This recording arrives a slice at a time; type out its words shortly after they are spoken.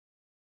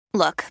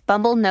Look,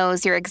 Bumble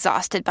knows you're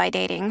exhausted by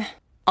dating.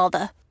 All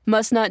the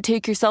must not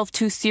take yourself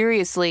too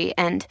seriously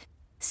and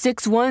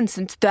 6'1"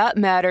 since that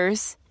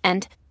matters.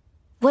 And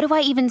what do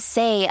I even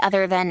say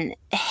other than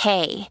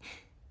hey?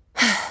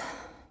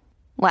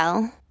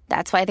 Well,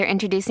 that's why they're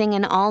introducing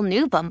an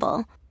all-new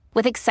Bumble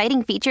with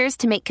exciting features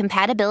to make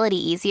compatibility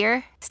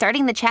easier,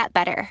 starting the chat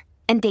better,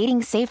 and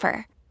dating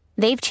safer.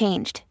 They've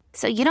changed,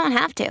 so you don't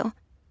have to.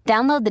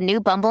 Download the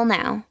new Bumble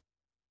now.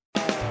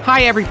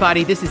 Hi,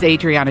 everybody. This is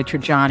Adriana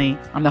Trajani.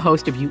 I'm the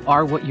host of You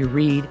Are What You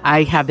Read.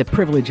 I have the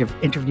privilege of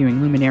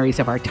interviewing luminaries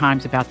of our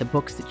times about the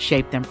books that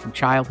shaped them from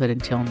childhood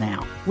until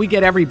now. We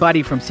get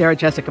everybody from Sarah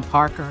Jessica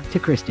Parker to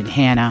Kristen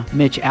Hanna,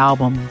 Mitch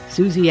Albom,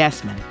 Susie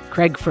Essman,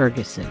 Craig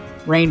Ferguson,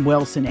 Rainn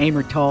Wilson,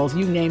 Amor Tolls,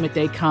 you name it,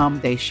 they come,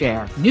 they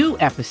share. New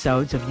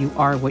episodes of You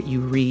Are What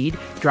You Read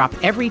drop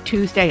every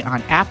Tuesday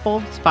on Apple,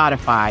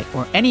 Spotify,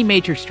 or any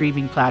major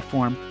streaming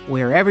platform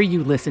wherever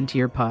you listen to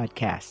your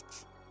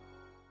podcasts.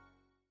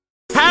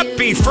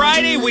 Happy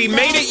Friday. We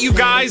made it, you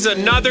guys.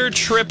 Another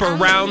trip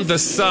around the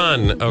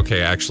sun.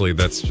 Okay, actually,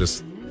 that's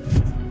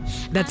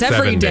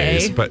every day.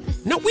 Days, but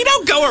no, we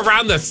don't go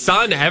around the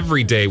sun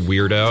every day,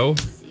 weirdo.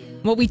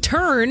 Well, we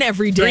turn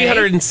every day.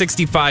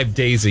 365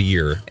 days a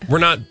year. We're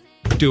not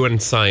doing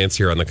science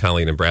here on the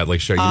Colleen and Bradley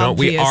Show. You know what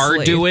we are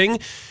doing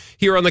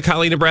here on the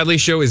Colleen and Bradley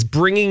Show is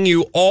bringing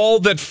you all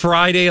that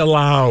Friday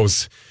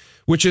allows,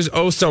 which is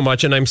oh so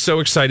much, and I'm so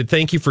excited.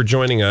 Thank you for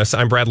joining us.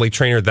 I'm Bradley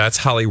Traynor. That's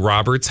Holly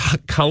Roberts.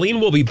 Colleen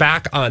will be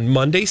back on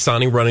Monday.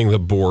 Sonny running the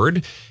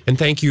board. And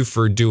thank you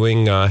for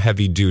doing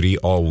heavy duty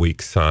all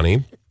week,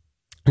 Sonny.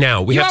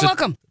 Now we you have are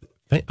to.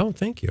 Welcome.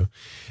 Thank you.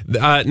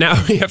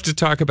 Now we have to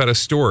talk about a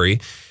story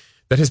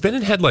that has been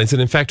in headlines.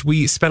 And in fact,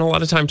 we spent a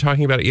lot of time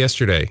talking about it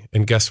yesterday.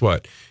 And guess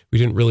what? We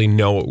didn't really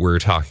know what we were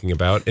talking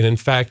about. And in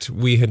fact,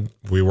 we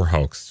were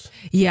hoaxed.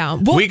 Yeah.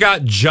 Well, we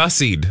got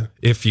Jussied,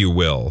 if you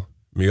will.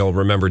 You'll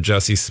remember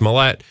Jussie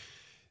Smollett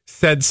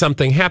said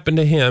something happened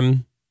to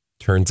him.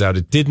 Turns out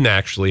it didn't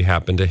actually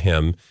happen to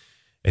him.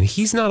 And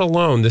he's not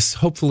alone. This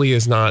hopefully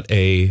is not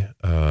a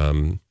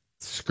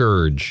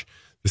scourge.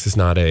 This is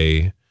not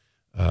a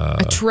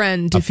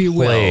trend, if you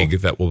will. A plague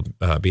that will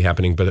be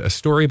happening. But a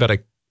story about a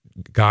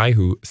guy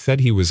who said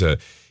he was a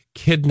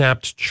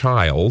kidnapped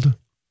child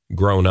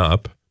grown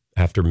up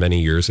after many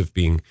years of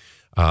being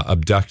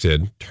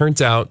abducted.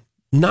 Turns out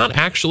not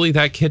actually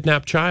that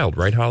kidnapped child.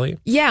 Right, Holly?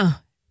 Yeah.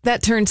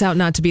 That turns out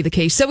not to be the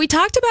case. So we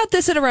talked about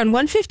this at around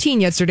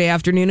 1:15 yesterday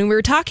afternoon, and we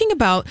were talking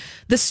about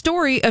the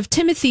story of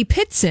Timothy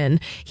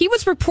Pitson. He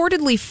was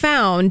reportedly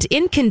found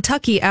in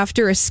Kentucky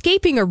after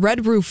escaping a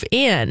Red Roof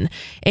Inn.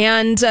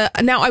 And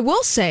now I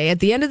will say,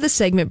 at the end of the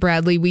segment,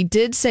 Bradley, we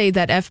did say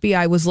that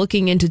FBI was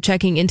looking into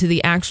checking into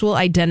the actual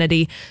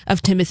identity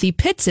of Timothy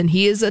Pitson.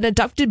 He is an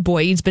abducted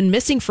boy. He's been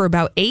missing for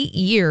about 8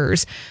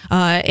 years.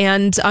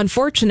 And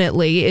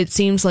unfortunately, it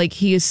seems like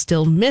he is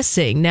still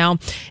missing. Now,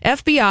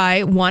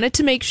 FBI wanted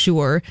to make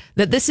sure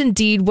that this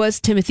indeed was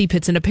Timothy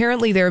Pitson.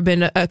 Apparently, there have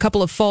been a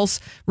couple of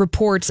false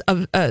reports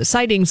of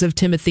sightings of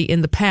Timothy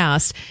in the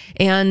past,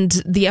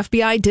 and the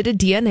FBI did a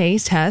DNA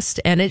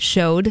test, and it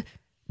showed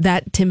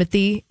that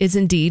Timothy is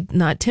indeed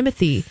not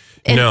Timothy.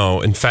 And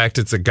no, in fact,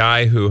 it's a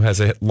guy who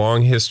has a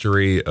long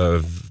history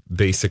of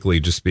basically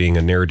just being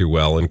a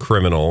ne'er-do-well and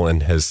criminal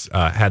and has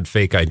had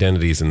fake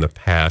identities in the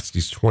past.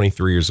 He's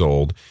 23 years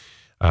old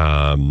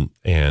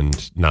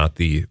and not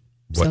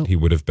he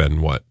would have been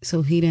what?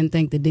 So he didn't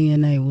think the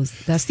DNA was,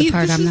 that's the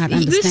part I'm not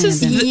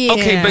understanding.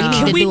 Okay, but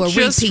can we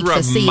just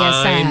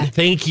remind,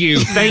 thank you.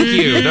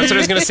 That's what I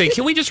was going to say.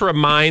 Can we just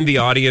remind the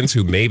audience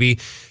who maybe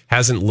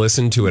hasn't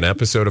listened to an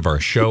episode of our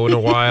show in a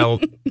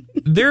while,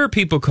 there are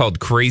people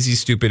called crazy,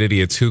 stupid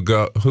idiots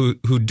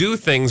who do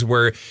things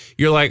where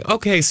you're like,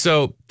 okay,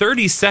 so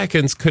 30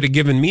 seconds could have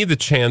given me the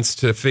chance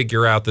to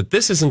figure out that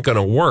this isn't going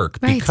to work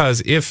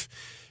because if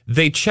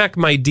they check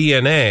my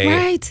DNA,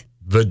 right,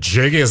 the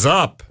jig is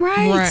up.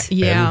 Right.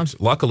 Yeah.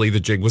 And luckily, the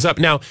jig was up.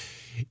 Now,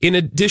 in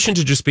addition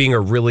to just being a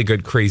really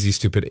good, crazy,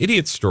 stupid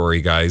idiot story,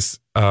 guys,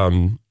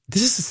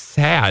 this is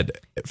sad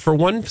for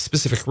one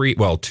specific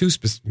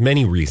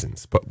many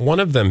reasons, but one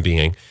of them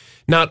being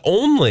not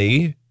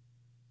only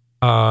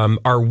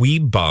are we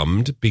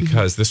bummed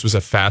because this was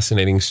a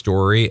fascinating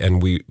story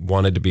and we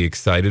wanted to be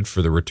excited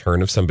for the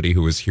return of somebody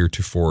who was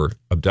heretofore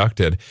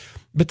abducted,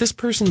 but this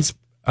person's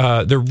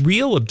the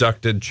real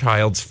abducted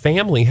child's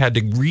family had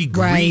to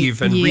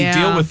re-grieve and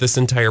re-deal with this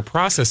entire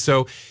process.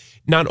 So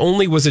not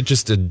only was it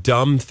just a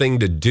dumb thing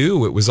to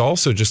do, it was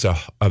also just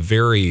a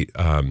very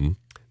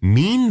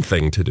mean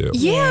thing to do.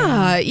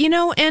 Yeah,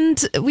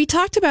 and we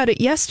talked about it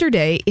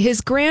yesterday.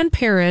 His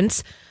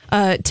grandparents,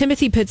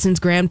 Timothy Pitson's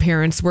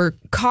grandparents, were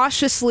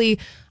cautiously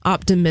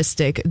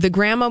optimistic. The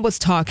grandma was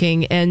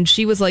talking and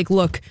she was like,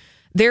 look,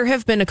 there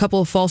have been a couple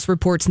of false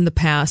reports in the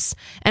past,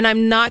 and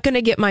I'm not going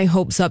to get my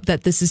hopes up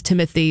that this is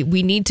Timothy.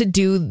 We need to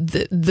do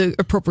the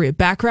appropriate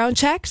background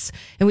checks,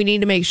 and we need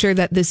to make sure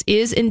that this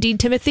is indeed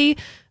Timothy.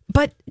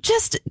 But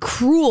just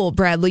cruel,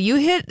 Bradley. You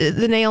hit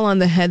the nail on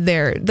the head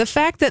there. The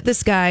fact that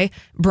this guy,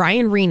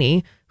 Brian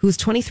Reaney, who's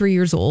 23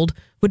 years old,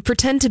 would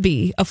pretend to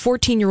be a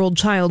 14-year-old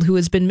child who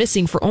has been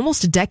missing for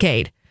almost a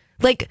decade.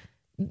 Like,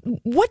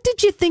 what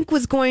did you think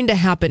was going to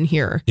happen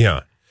here?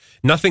 Yeah.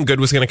 Nothing good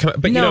was going to come.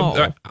 But, No. you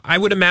know, I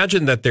would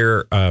imagine that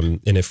there,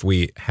 and if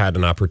we had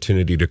an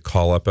opportunity to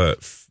call up a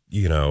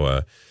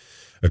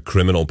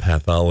criminal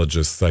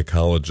pathologist,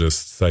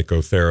 psychologist,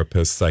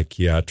 psychotherapist,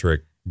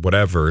 psychiatric,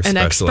 whatever,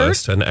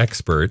 specialist, an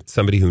expert,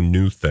 somebody who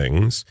knew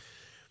things,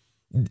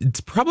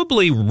 it's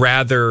probably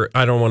rather,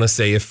 I don't want to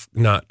say if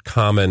not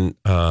common,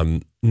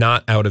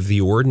 not out of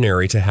the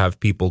ordinary to have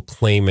people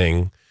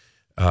claiming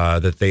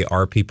that they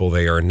are people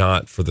they are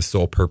not for the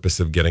sole purpose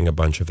of getting a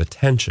bunch of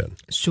attention.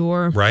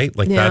 Sure. Right?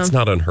 Like, Yeah. that's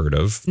not unheard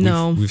of.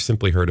 No. We've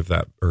simply heard of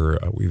that, or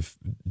we've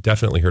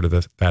definitely heard of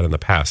that in the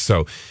past.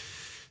 So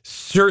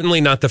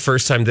certainly not the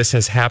first time this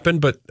has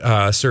happened, but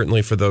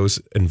certainly for those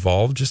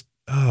involved, just,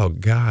 oh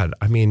God.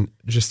 I mean,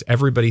 just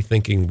everybody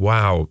thinking,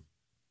 wow,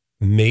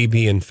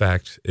 maybe in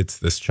fact it's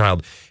this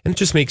child. And it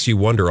just makes you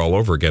wonder all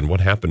over again,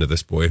 what happened to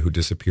this boy who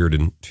disappeared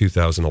in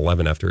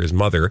 2011 after his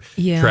mother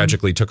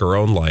tragically took her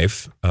own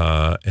life,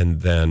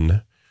 and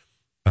then,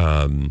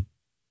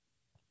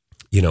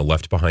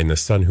 left behind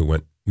this son who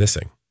went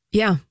missing.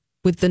 Yeah.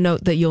 With the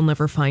note that you'll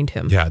never find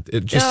him. Yeah,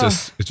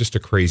 it's just a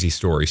crazy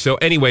story. So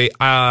anyway,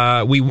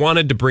 we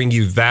wanted to bring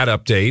you that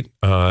update.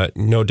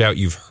 No doubt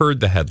you've heard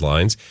the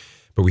headlines,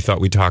 but we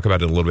thought we'd talk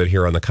about it a little bit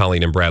here on the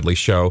Colleen and Bradley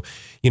show.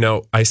 You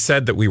know, I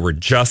said that we were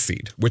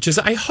Jussied, which is,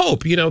 I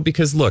hope,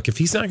 because look, if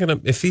he's not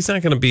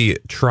gonna be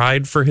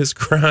tried for his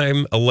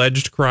crime,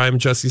 alleged crime,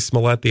 Jussie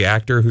Smollett, the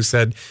actor who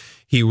said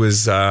he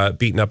was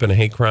beaten up in a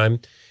hate crime.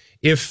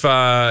 If,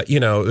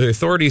 the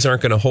authorities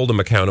aren't going to hold him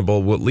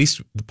accountable, well, at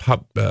least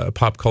the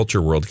pop culture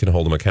world can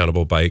hold him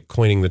accountable by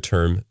coining the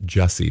term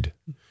Jussied.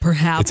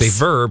 Perhaps. It's a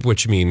verb,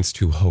 which means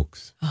to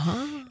hoax.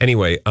 Uh-huh.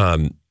 Anyway,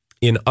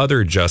 in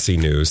other Jussie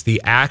news,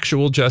 the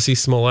actual Jussie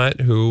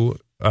Smollett, who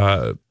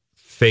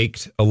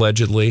faked,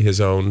 allegedly, his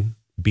own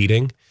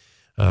beating,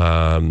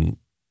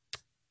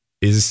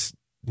 is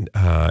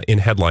in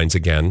headlines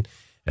again.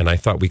 And I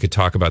thought we could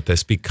talk about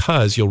this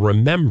because you'll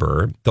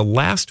remember the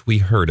last we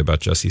heard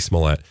about Jussie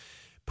Smollett,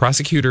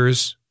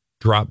 prosecutors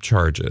dropped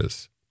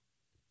charges,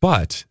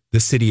 but the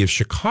city of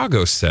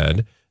Chicago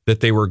said that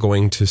they were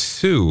going to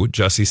sue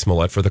Jussie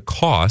Smollett for the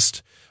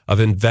cost of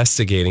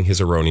investigating his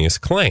erroneous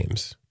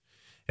claims.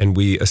 And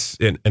they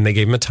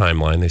gave him a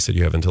timeline. They said,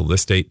 you have until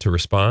this date to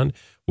respond.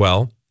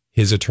 Well,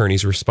 his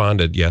attorneys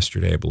responded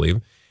yesterday, I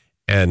believe,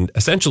 and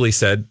essentially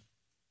said,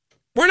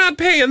 we're not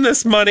paying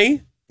this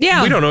money.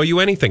 Yeah. We don't owe you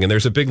anything. And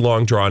there's a big,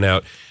 long,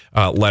 drawn-out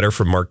letter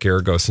from Mark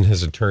Garagos and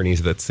his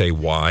attorneys that say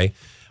why.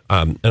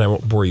 And I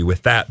won't bore you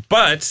with that.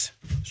 But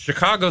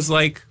Chicago's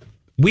like,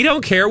 we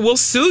don't care. We'll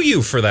sue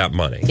you for that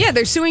money. Yeah,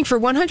 they're suing for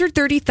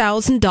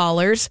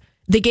 $130,000.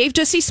 They gave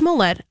Jussie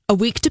Smollett a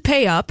week to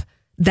pay up.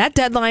 That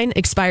deadline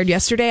expired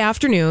yesterday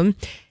afternoon.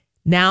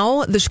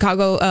 Now, the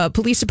Chicago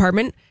Police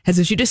Department has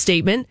issued a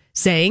statement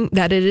saying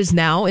that it is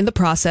now in the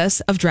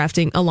process of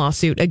drafting a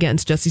lawsuit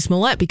against Jussie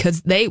Smollett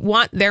because they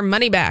want their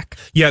money back.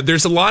 Yeah,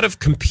 there's a lot of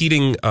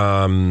competing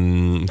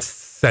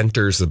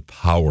centers of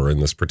power in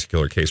this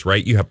particular case,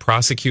 right? You have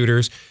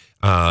prosecutors.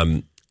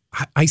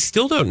 I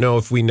still don't know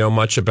if we know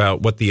much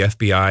about what the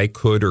FBI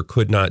could or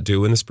could not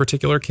do in this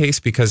particular case,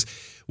 because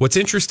what's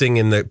interesting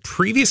in the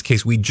previous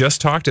case we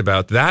just talked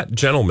about, that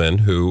gentleman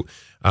who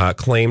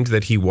claimed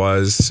that he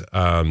was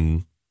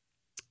the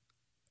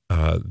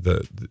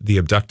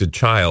abducted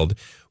child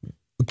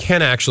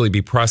can actually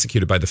be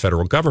prosecuted by the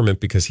federal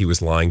government because he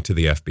was lying to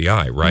the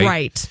FBI, right?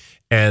 Right.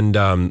 And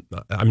I'm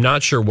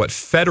not sure what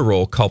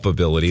federal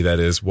culpability, that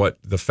is, what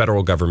the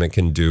federal government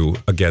can do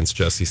against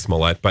Jussie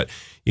Smollett. But,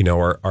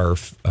 our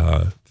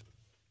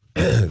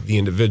the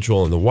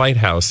individual in the White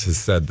House has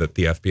said that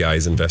the FBI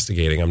is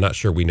investigating. I'm not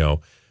sure we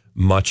know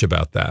much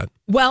about that.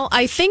 Well,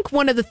 I think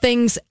one of the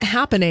things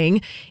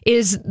happening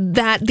is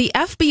that the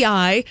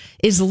FBI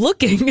is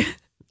looking.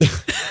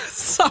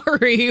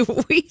 Sorry,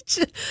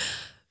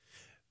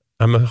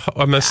 I'm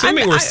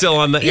assuming we're still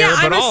on the air,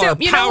 but all our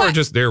power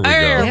just, there we go.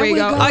 There we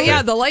go. Oh, Okay.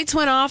 yeah, the lights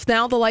went off.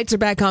 Now the lights are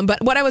back on.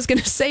 But what I was going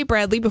to say,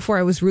 Bradley, before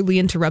I was rudely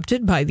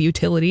interrupted by the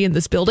utility in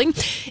this building,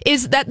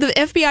 is that the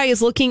FBI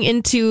is looking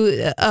into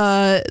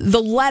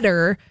the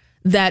letter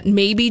that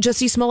maybe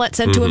Jussie Smollett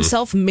sent to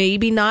himself,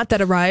 maybe not,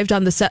 that arrived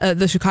on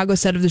the Chicago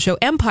set of the show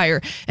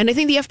Empire. And I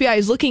think the FBI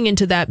is looking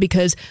into that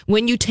because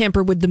when you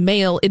tamper with the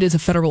mail, it is a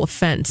federal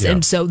offense. Yeah.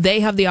 And so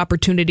they have the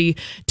opportunity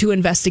to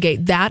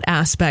investigate that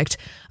aspect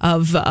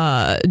of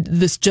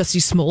this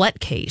Jussie Smollett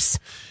case.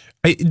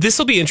 This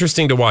will be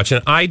interesting to watch.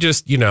 And I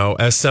just,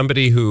 as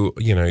somebody who,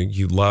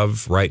 you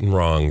love right and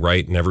wrong,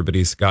 right? And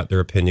everybody's got their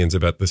opinions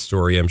about the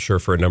story, I'm sure,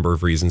 for a number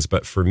of reasons.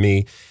 But for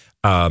me,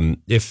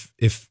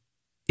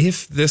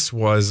 if this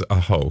was a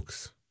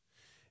hoax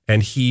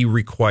and he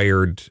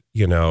required,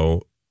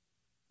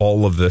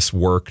 all of this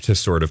work to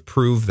sort of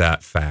prove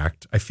that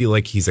fact, I feel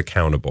like he's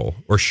accountable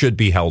or should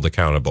be held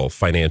accountable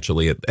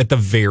financially at the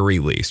very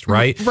least,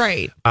 right?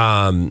 Right.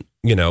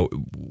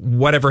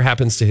 whatever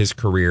happens to his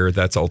career,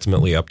 that's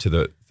ultimately up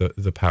to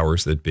the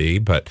powers that be.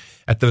 But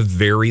at the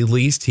very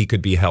least, he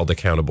could be held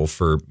accountable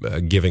for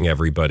giving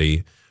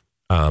everybody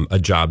a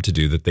job to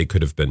do that they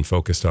could have been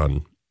focused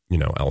on,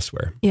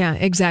 elsewhere. Yeah,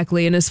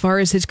 exactly. And as far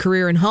as his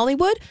career in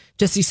Hollywood,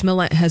 Jussie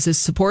Smollett has his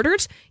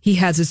supporters, he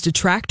has his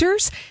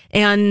detractors,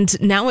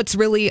 and now it's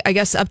really, I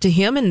guess, up to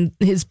him and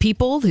his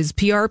people, his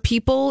PR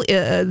people,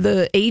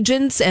 the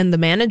agents and the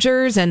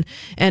managers and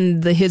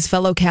his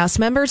fellow cast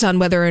members on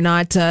whether or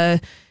not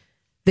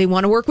they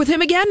want to work with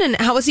him again, and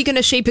how is he going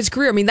to shape his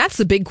career? I mean, that's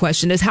the big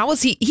question: is how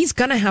is he's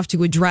going to have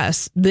to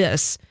address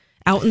this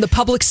out in the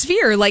public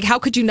sphere? Like, how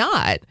could you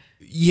not?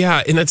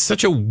 Yeah, and it's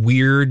such a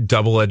weird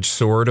double-edged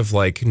sword of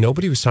like,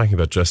 nobody was talking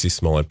about Jussie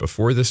Smollett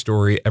before the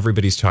story.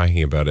 Everybody's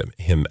talking about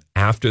him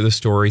after the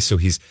story. So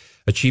he's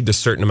achieved a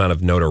certain amount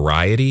of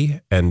notoriety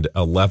and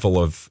a level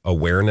of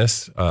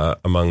awareness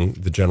among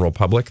the general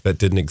public that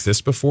didn't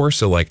exist before.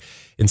 So like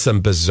in some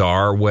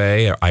bizarre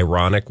way,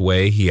 ironic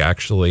way, he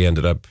actually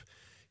ended up,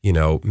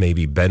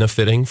 maybe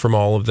benefiting from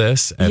all of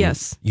this. And,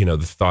 yes. The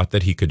thought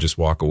that he could just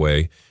walk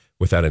away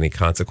without any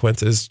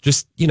consequences,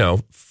 just,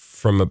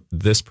 from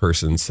this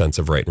person's sense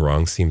of right and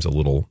wrong, seems a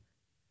little,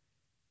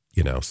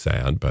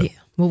 sad. But yeah.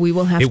 Well, we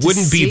will have to see. It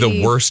wouldn't be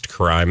the worst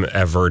crime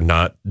ever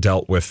not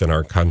dealt with in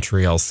our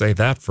country. I'll say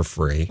that for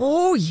free.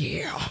 Oh,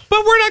 yeah.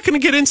 But we're not going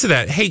to get into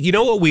that. Hey, you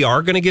know what we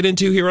are going to get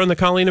into here on the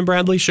Colleen and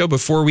Bradley Show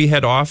before we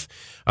head off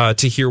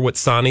to hear what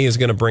Sonny is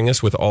going to bring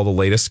us with all the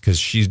latest, because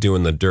she's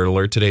doing the Dirt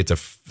Alert today. It's a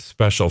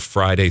special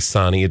Friday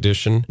Sonny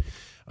edition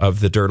of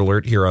the Dirt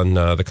Alert here on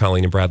the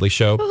Colleen and Bradley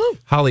Show. Woo-hoo.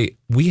 Holly,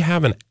 we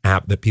have an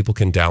app that people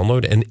can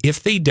download, and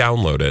if they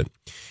download it,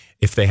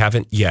 if they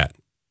haven't yet,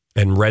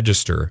 and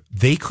register,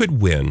 they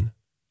could win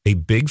a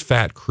big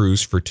fat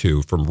cruise for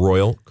two from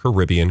Royal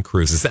Caribbean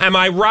Cruises. Am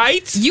I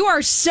right? You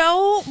are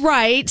so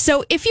right.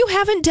 So if you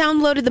haven't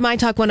downloaded the My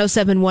Talk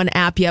 1071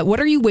 app yet, what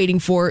are you waiting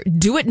for?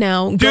 Do it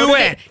now. Do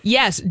it.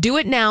 Yes, do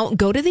it now.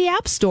 Go to the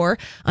App Store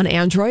on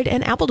Android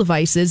and Apple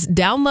devices.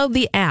 Download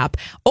the app.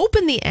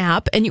 Open the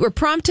app, and you are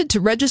prompted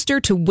to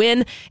register to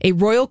win a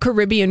Royal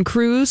Caribbean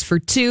cruise for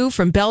two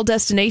from Bell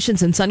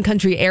Destinations and Sun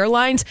Country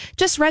Airlines.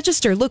 Just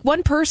register. Look,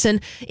 one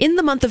person in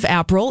the month of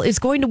April is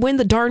going to win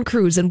the darn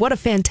cruise, and what a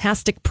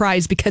fantastic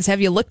prize, because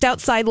have you looked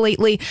outside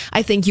lately?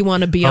 I think you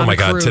want to be on a cruise.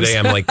 Oh my God, today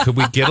I'm like, could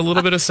we get a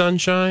little bit of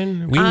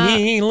sunshine? We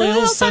need a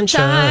little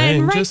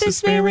sunshine right just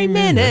this very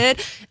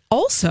minute.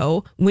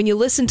 Also, when you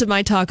listen to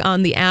My Talk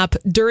on the app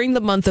during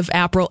the month of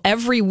April,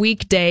 every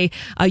weekday,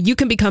 you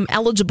can become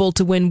eligible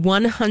to win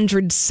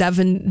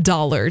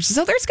 $107.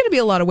 So there's going to be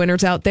a lot of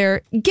winners out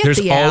there. There's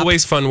the app.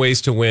 always fun ways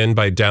to win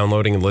by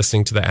downloading and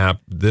listening to the app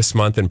this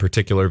month in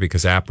particular,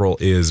 because April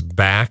is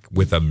back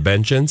with a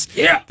vengeance.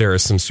 Yeah. There are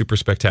some super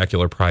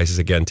spectacular prizes.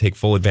 Again, take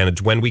full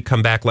advantage. When we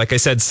come back, like I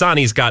said,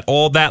 Sonny's got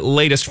all that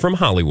latest from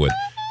Hollywood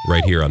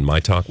right here on My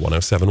Talk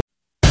 107.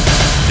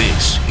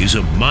 This is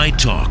a My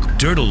Talk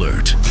Dirt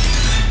Alert.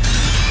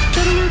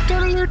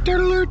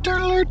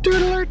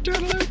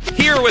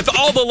 Here with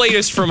all the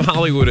latest from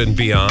Hollywood and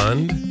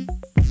beyond,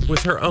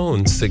 with her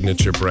own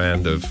signature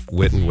brand of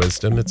wit and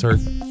wisdom, it's our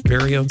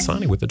very own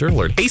Sonny with the Dirt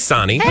Alert. Hey,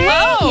 Sonny.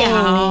 Hello.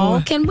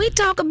 Y'all. Can we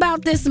talk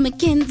about this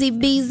Mackenzie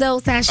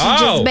Bezos, how she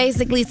just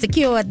basically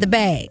secured the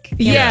bag?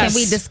 Yes.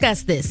 Can we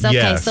discuss this? Okay,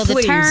 Yes. so the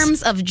Please.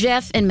 terms of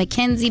Jeff and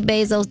Mackenzie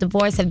Bezos'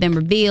 divorce have been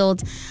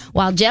revealed.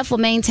 While Jeff will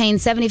maintain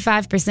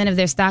 75% of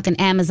their stock in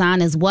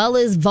Amazon, as well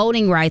as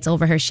voting rights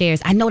over her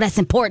shares. I know that's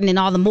important in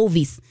all the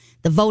movies.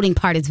 The voting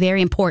part is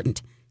very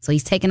important. So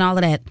he's taking all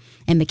of that.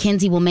 And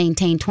Mackenzie will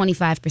maintain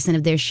 25%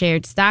 of their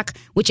shared stock,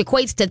 which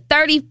equates to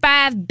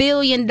 $35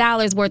 billion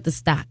worth of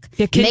stock,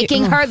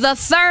 making her the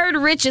third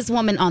richest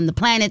woman on the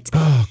planet.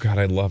 Oh, God,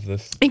 I love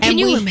this. And can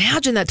you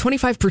imagine that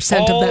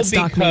 25% of that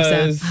stock makes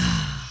sense?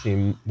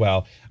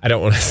 Well, I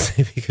don't want to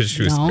say because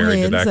she was Go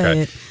married to ahead, that say guy.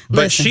 it. But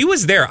Listen. she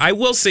was there. I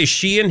will say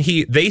she and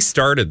they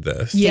started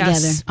this.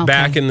 Yes. Together.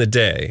 Back Okay. in the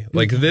day.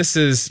 Like this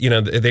is,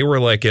 they were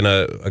like in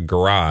a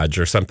garage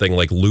or something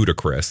like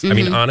ludicrous. I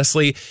mean,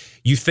 honestly,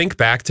 you think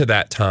back to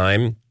that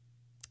time.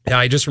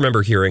 I just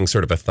remember hearing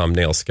sort of a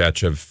thumbnail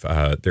sketch of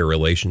their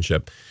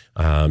relationship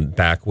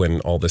back when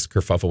all this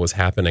kerfuffle was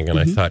happening. And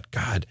I thought,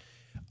 God,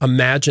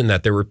 imagine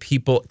that there were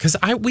people, because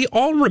we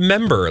all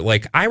remember,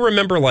 I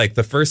remember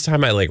the first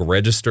time I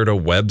registered a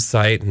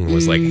website and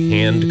was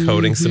hand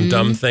coding some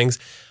dumb things.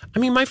 I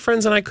mean, my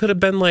friends and I could have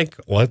been like,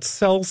 let's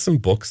sell some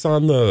books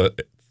on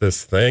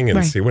this thing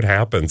and see what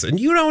happens.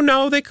 And you don't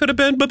know, they could have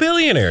been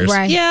billionaires.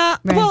 Right. Yeah.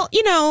 Right. Well,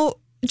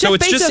 Jeff So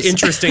it's just Bezos-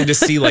 interesting to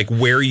see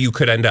where you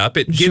could end up.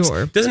 It gives,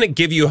 Sure. doesn't it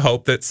give you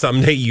hope that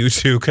someday you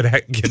two could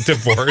get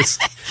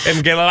divorced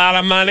and get a lot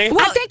of money?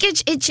 I think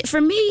it for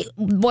me,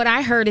 what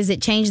I heard is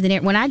it changed the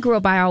narrative. When I grew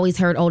up, I always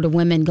heard older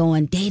women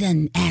going, date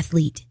an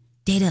athlete.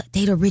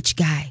 date a rich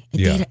guy.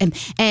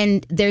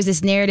 And there's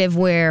this narrative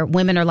where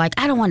women are like,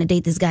 I don't want to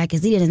date this guy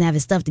because he didn't have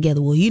his stuff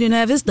together. Well, he didn't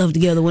have his stuff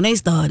together when they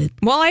started.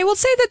 Well, I will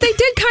say that they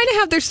did kind of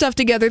have their stuff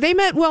together. They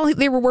met while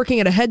they were working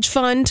at a hedge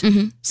fund.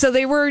 So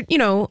they were,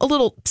 a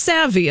little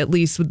savvy, at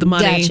least, with the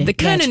money. Gotcha, they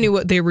kind of knew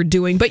what they were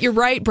doing. But you're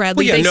right,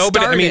 Bradley. Well, they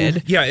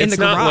started it's in the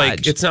not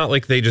garage. it's not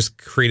like they just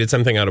created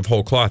something out of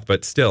whole cloth,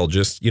 but still,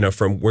 just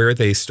from where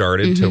they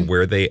started to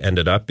where they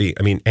ended up being.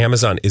 I mean,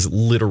 Amazon is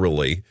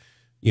literally,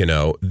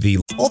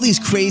 All these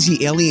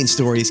crazy alien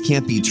stories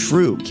can't be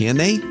true, can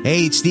they?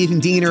 Hey, it's Stephen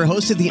Diener,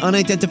 host of the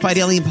Unidentified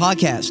Alien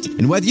Podcast.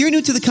 And whether you're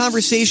new to the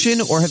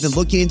conversation or have been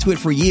looking into it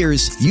for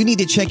years, you need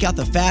to check out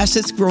the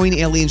fastest growing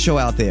alien show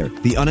out there,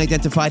 the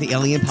Unidentified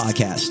Alien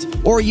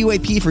Podcast, or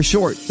UAP for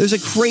short. There's a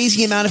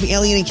crazy amount of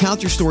alien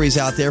encounter stories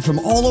out there from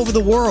all over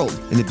the world.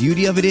 And the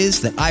beauty of it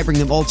is that I bring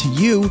them all to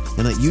you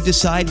and let you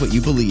decide what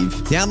you believe.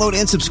 Download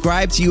and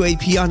subscribe to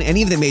UAP on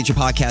any of the major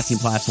podcasting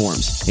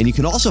platforms. And you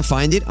can also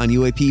find it on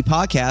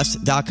UAPpodcast.com.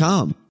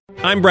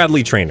 I'm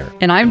Bradley Trainer.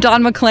 And I'm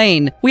Don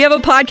McClain. We have a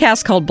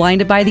podcast called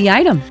Blinded by the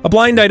Item. A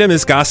blind item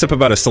is gossip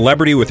about a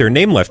celebrity with their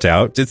name left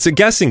out. It's a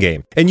guessing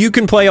game, and you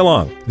can play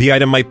along. The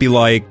item might be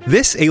like,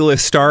 this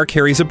A-list star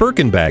carries a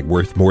Birkin bag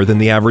worth more than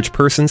the average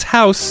person's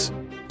house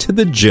to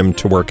the gym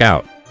to work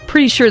out.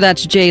 Pretty sure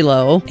that's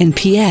J-Lo. And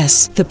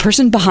P.S. the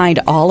person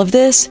behind all of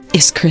this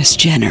is Kris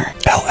Jenner,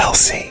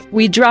 LLC.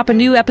 We drop a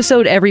new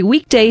episode every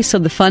weekday so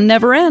the fun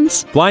never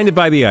ends. Blinded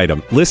by the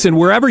Item. Listen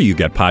wherever you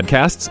get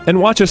podcasts and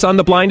watch us on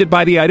the Blinded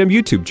by the Item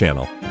YouTube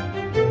channel.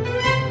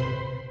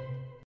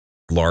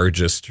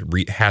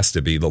 Has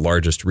to be the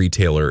largest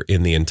retailer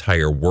in the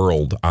entire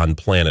world on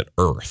planet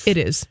Earth. It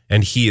is.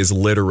 And he is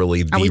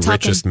literally the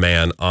richest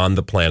man on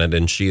the planet,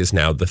 and she is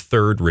now the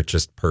third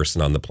richest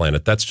person on the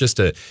planet. That's just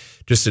an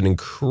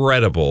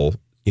incredible,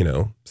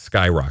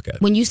 skyrocket.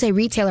 When you say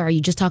retailer, are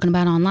you just talking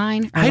about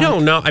online? I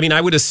don't know. I mean,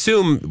 I would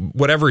assume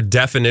whatever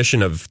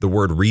definition of the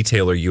word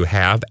retailer you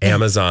have,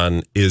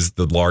 Amazon is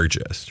the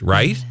largest,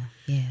 right?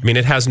 Yeah. I mean,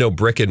 it has no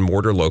brick and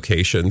mortar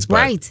locations, but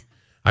right.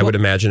 I would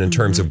imagine in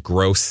terms of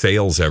gross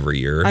sales every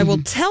year. I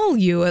will tell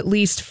you, at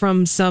least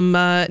from some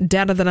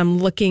data that I'm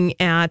looking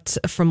at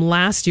from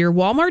last year,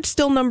 Walmart's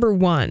still number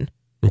one.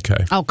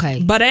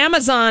 Okay. But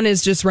Amazon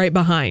is just right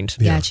behind.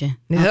 Gotcha.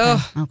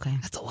 Okay.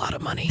 That's a lot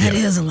of money. That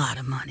is a lot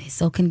of money.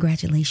 So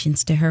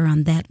congratulations to her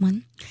on that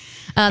one.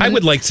 I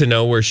would like to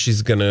know where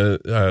she's going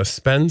to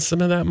spend some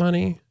of that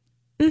money.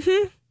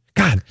 Mm-hmm.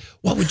 God,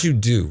 what would you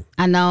do?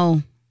 I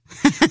know.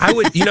 I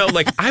would,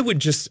 I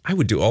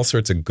would do all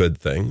sorts of good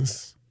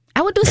things.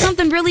 I would do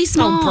something really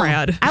small. Oh,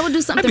 Brad. I would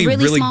do something I'd be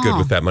really small. good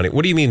with that money.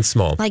 What do you mean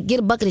small? Like get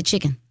a bucket of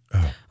chicken.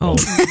 Oh,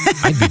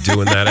 I'd be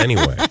doing that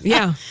anyway.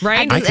 Yeah,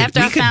 right? We could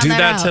do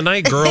that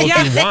tonight, girl, if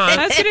you want.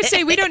 I was going to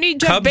say, we don't need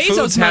Jeff Cub Bezos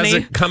Foods money.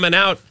 has it coming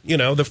out,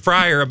 the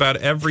fryer about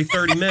every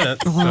 30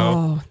 minutes.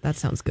 Oh, that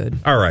sounds good.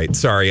 All right.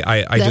 Sorry.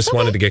 I just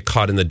wanted to get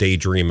caught in the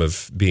daydream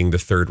of being the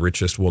third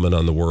richest woman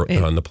on the world,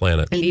 on the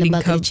planet. Eating a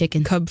bucket of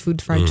chicken. Cub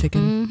Food fried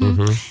chicken.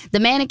 Mm-hmm. The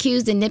man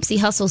accused in Nipsey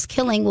Hussle's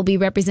killing will be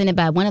represented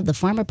by one of the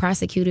former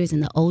prosecutors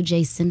in the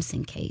O.J.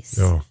 Simpson case.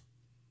 Oh.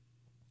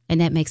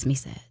 And that makes me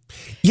sad.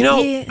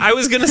 I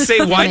was going to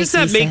say, why does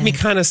that make me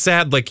kind of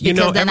sad? Like,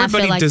 Because then I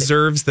everybody feel like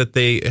deserves that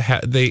they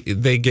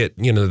get,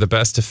 the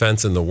best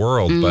defense in the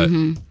world. But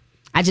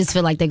I just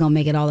feel like they're going to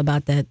make it all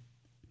about that.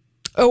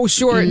 Oh,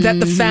 sure. That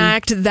the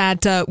fact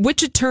that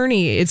which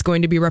attorney is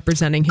going to be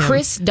representing him?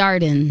 Chris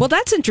Darden. Well,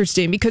 that's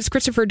interesting because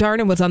Christopher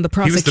Darden was on the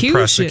prosecution. He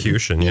was the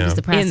prosecution, He was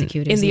the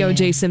prosecutor in the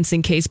O.J.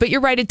 Simpson case. But you're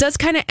right. It does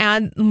kind of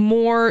add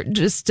more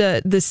just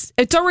this.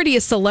 It's already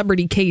a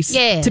celebrity case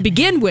to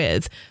begin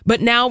with. But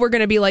now we're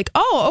going to be like,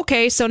 oh,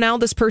 okay. So now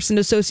this person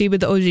associated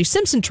with the O.J.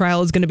 Simpson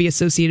trial is going to be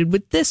associated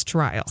with this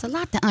trial. It's a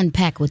lot to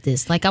unpack with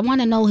this. Like, I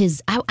want to know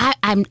his.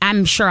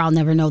 I'm sure I'll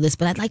never know this,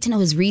 but I'd like to know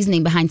his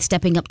reasoning behind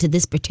stepping up to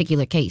this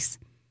particular case.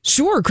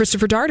 Sure,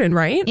 Christopher Darden,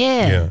 right?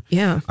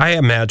 Yeah. I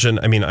imagine,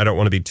 I don't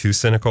want to be too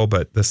cynical,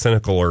 but the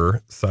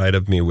cynicaler side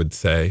of me would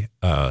say,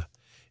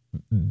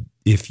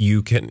 if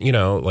you can,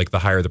 like the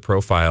higher the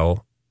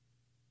profile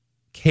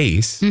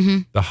case,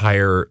 the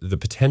higher the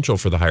potential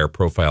for the higher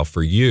profile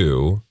for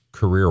you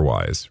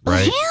career-wise,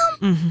 right? Him?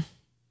 Mm-hmm.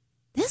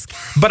 This guy?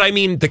 But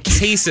the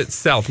case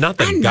itself, not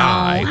the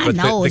guy, but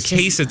the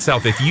case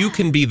itself. If you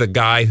can be the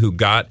guy who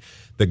got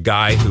the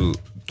guy who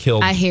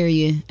killed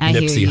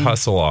Nipsey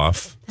Hussle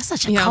off. That's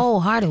such a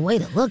cold-hearted way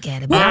to look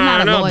at it. But I'm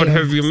not I know, a lawyer, but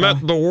have you met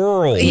the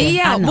world?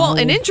 Yeah, well,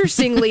 and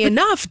interestingly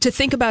enough, to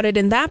think about it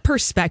in that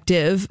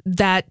perspective,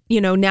 that,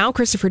 now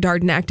Christopher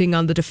Darden acting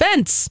on the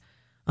defense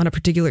on a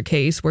particular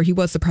case where he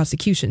was the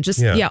prosecution.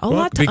 Just, a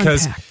lot to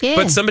unpack. Yeah.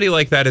 But somebody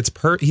like that,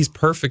 he's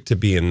perfect to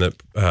be in the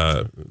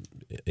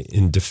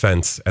in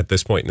defense at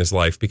this point in his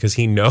life because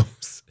he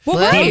knows.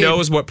 He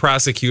knows what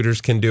prosecutors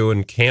can do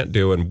and can't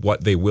do and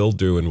what they will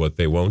do and what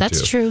they won't do.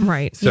 That's true.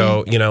 Right.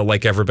 So,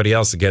 like everybody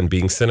else, again,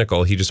 being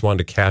cynical, he just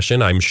wanted to cash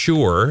in, I'm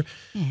sure,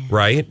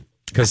 right?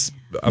 Because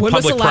a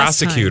public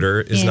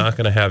prosecutor is not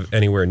going to have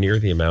anywhere near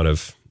the amount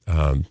of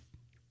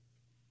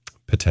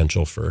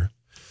potential for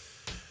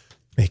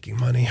Making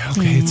money.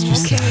 Okay, it's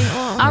just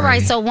All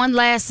right, so one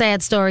last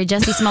sad story.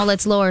 Jussie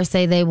Smollett's lawyers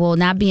say they will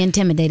not be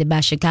intimidated by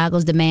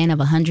Chicago's demand of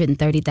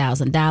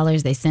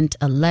 $130,000. They sent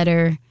a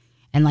letter,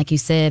 and like you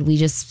said, we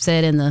just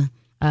said in the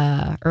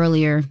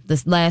earlier,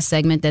 this last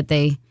segment, that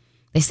they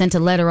sent a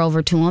letter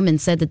over to him and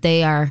said that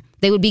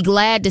they would be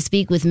glad to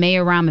speak with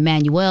Mayor Rahm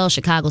Emanuel,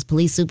 Chicago's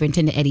police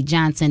superintendent Eddie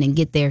Johnson, and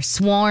get their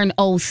sworn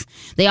oath.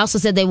 They also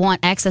said they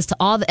want access to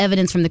all the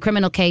evidence from the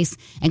criminal case,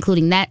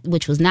 including that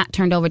which was not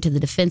turned over to the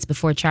defense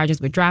before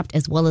charges were dropped,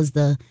 as well as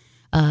the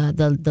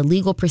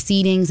legal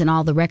proceedings and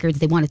all the records.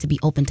 They want it to be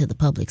open to the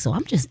public. So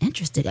I'm just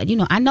interested. You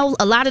know, I know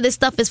a lot of this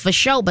stuff is for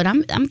show, but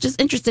I'm just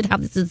interested how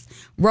this is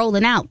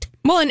rolling out.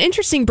 Well, and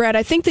interesting, Brad,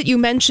 I think that you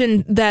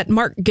mentioned that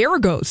Mark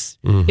Garagos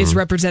is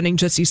representing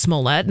Jussie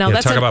Smollett. Now,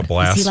 talk about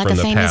blasts is he like from a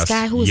the famous past.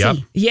 guy? Who is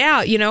he?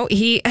 Yeah, you know,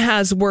 he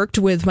has worked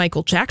with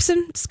Michael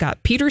Jackson, Scott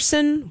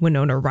Peterson,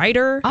 Winona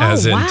Ryder.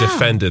 As in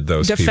defended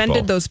those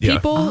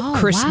people. Oh,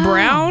 Chris wow.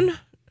 Brown.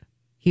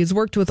 He's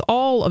worked with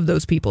all of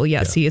those people.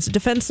 Yes, he is a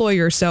defense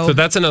lawyer. So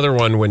that's another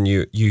one when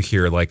you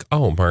hear like,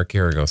 oh, Mark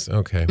Garagos.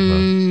 Okay, well, all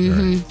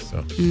right.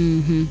 So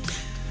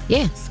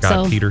Yeah.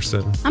 Scott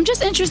Peterson. I'm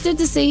just interested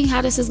to see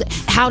how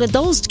did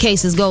those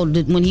cases go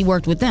when he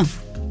worked with them?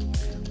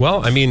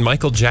 Well, I mean,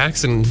 Michael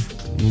Jackson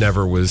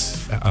never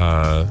was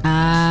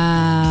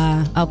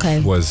okay.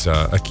 was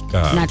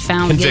not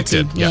found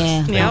convicted. guilty.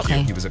 Yes. Yeah. Thank you.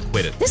 Okay. He was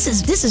acquitted.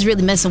 This is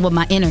really messing with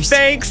my inners.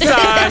 Thanks,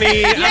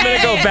 Donnie. I'm going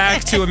to go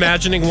back to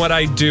imagining what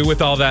I do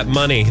with all that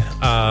money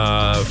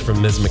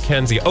from Ms.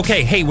 Mackenzie.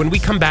 Okay, hey, when we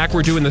come back,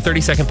 we're doing the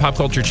 30-second pop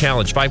culture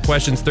challenge. 5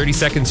 questions, 30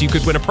 seconds. You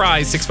could win a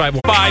prize.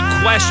 651.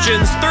 5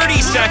 questions,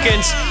 30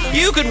 seconds.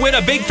 You could win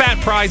a big fat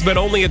prize, but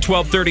only at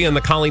 12:30 on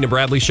the Colleen and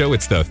Bradley Show.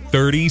 It's the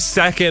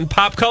 30-second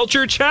pop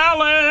culture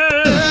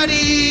challenge.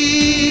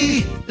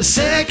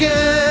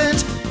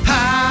 30-second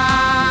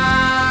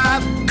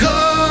pop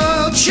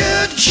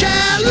culture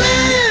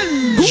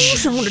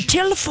challenge. who's on the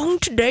telephone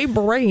today,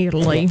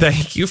 Bradley?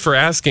 Thank you for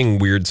asking,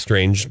 weird,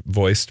 strange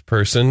voiced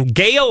person.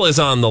 Gail is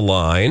on the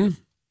line.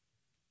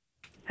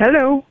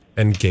 Hello.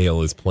 And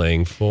Gail is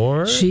playing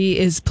for? She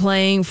is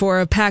playing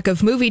for a pack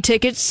of movie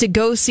tickets to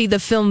go see the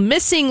film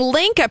Missing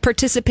Link at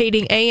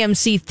participating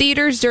AMC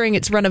theaters during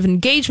its run of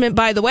engagement.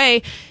 By the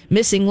way,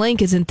 Missing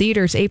Link is in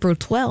theaters April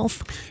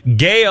 12th.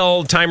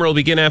 Gail, timer will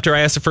begin after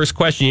I ask the first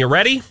question. You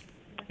ready?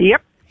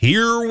 Yep.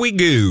 Here we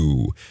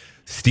go.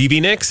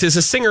 Stevie Nicks is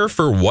a singer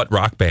for what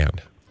rock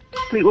band?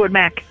 Fleetwood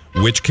Mac.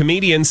 Which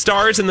comedian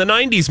stars in the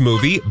 90s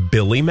movie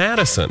Billy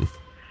Madison?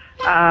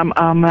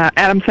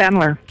 Adam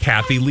Sandler.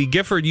 Kathy Lee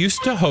Gifford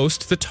used to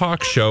host the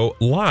talk show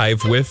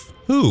Live with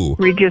who?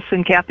 Regis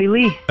and Kathy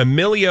Lee.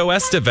 Emilio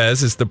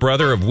Estevez is the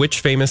brother of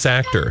which famous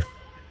actor?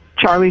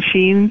 Charlie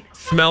Sheen.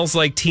 Smells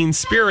Like Teen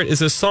Spirit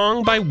is a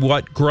song by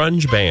what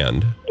grunge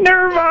band?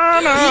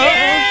 Nirvana.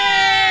 Yay!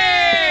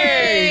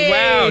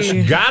 Wow,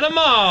 she got them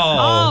all.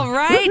 All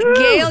right,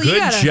 Gail. You Good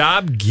got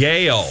job,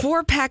 Gail.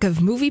 4-pack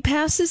of movie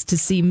passes to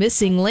see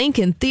Missing Link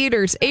in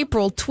theaters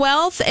April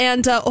 12th.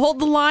 And hold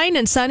the line,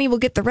 and Sonny will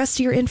get the rest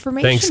of your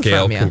information. Thanks,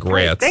 Gail. from you.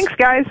 Congrats. Thanks,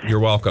 guys. You're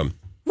welcome.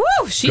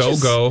 Woo! She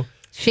Go.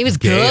 She was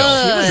Gail.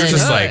 good. You're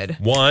just like,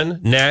 one,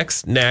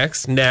 next,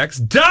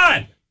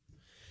 done.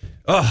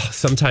 Oh,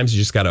 sometimes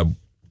you just got to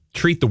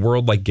treat the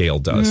world like Gail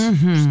does.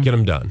 Just get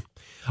them done.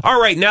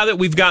 All right, now that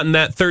we've gotten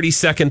that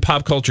 30-second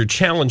pop culture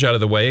challenge out of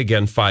the way,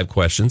 again, 5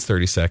 questions,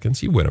 30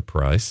 seconds, you win a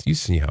prize. You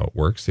see how it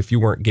works. If you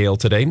weren't Gail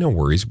today, no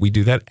worries. We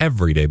do that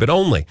every day, but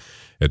only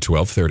at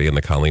 12:30 on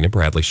the Colleen and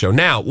Bradley Show.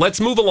 Now,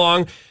 let's move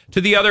along to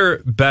the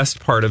other best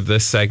part of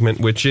this segment,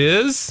 which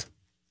is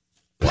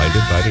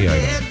Blinded by the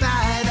Item.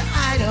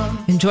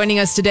 And joining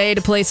us today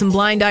to play some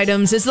blind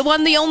items is the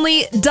one, the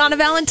only, Donna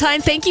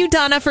Valentine. Thank you,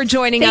 Donna, for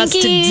joining us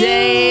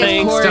today.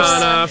 Thanks,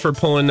 Donna, for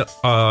pulling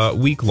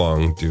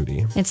week-long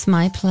duty. It's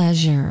my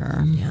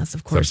pleasure. Yes,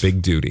 of course. It's a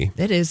big duty.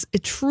 It is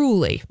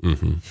truly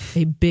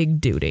a big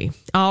duty.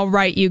 All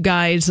right, you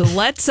guys,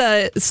 let's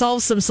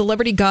solve some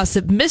celebrity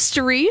gossip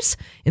mysteries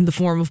in the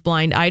form of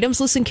blind items.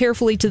 Listen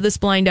carefully to this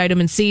blind item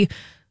and see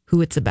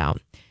who it's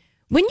about.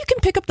 When you can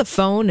pick up the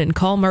phone and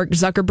call Mark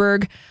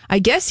Zuckerberg, I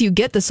guess you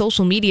get the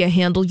social media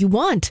handle you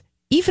want,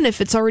 even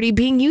if it's already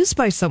being used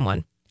by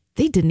someone.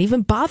 They didn't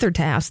even bother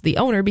to ask the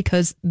owner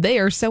because they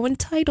are so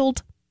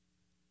entitled.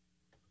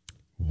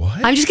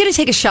 What? I'm just going to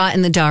take a shot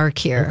in the dark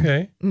here.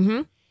 Okay.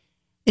 Mm-hmm.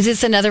 Is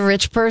this another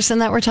rich person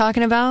that we're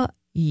talking about?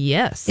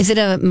 Yes. Is it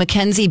a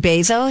Mackenzie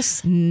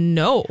Bezos?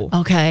 No.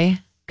 Okay.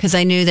 Because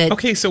I knew that.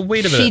 Okay, so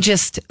wait a minute. She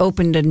just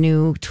opened a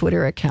new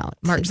Twitter account.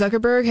 Mark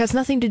Zuckerberg has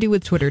nothing to do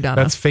with Twitter,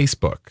 Donna. That's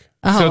Facebook.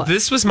 Oh. So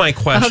this was my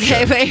question.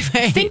 Okay, wait.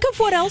 Think of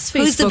what else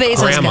Facebook Who's the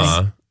Bezos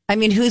Grandma. guy? I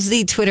mean, who's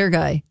the Twitter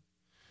guy?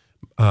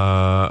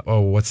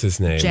 What's his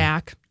name?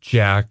 Jack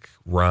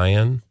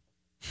Ryan.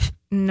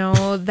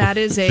 No, that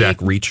is a Jack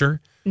Reacher.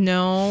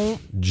 No.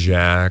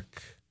 Jack.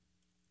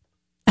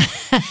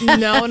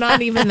 No,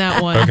 not even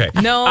that one. Okay.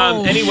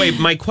 No. Anyway,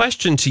 my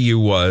question to you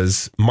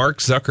was Mark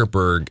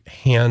Zuckerberg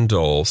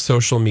handle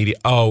social media.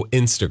 Oh,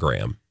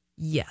 Instagram.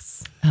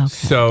 Yes. Okay.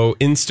 So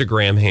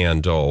Instagram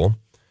handle.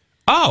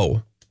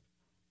 Oh.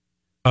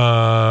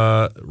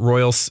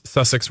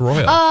 Sussex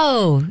Royal.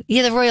 Oh,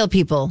 yeah, the royal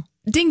people.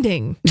 Ding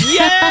ding.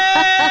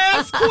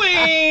 Yes,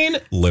 Queen.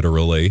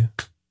 Literally.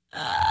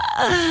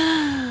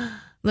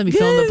 Let me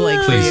fill in the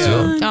blank for Please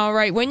you. do. All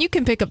right. When you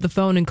can pick up the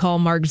phone and call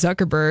Mark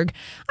Zuckerberg,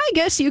 I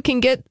guess you can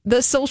get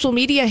the social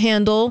media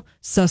handle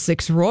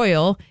Sussex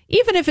Royal,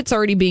 even if it's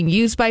already being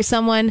used by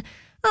someone.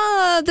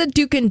 The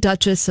Duke and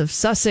Duchess of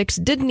Sussex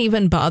didn't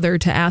even bother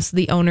to ask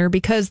the owner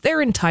because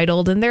they're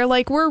entitled and they're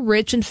like, we're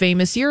rich and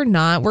famous. You're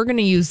not. We're going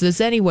to use this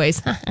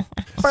anyways.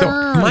 So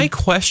my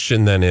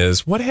question then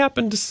is, what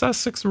happened to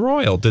Sussex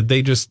Royal? Did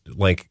they just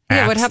like what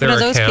axe happened their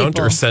to those account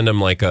people? or send them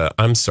like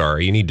I'm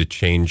sorry, you need to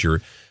change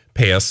your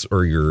pass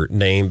or your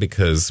name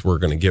because we're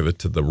going to give it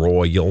to the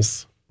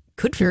Royals?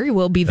 Could very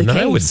well be the And then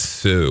case. I would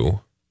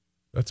sue.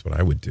 That's what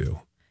I would do.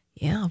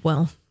 Yeah,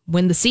 well,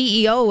 when the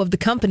CEO of the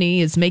company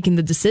is making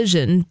the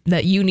decision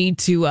that you need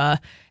to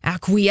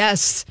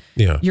acquiesce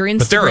your Instagram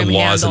But there are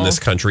laws handle. in this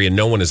country and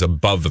no one is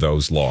above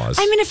those laws.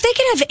 I mean, if they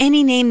could have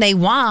any name they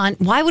want,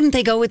 why wouldn't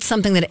they go with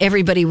something that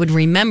everybody would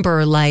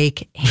remember,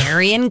 like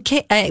Harry and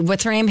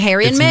what's her name?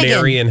 Harry it's and Meghan.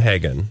 Mary and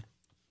Hagen.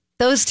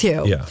 Those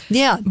two. Yeah.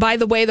 Yeah. By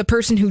the way, the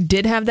person who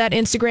did have that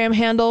Instagram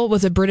handle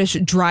was a British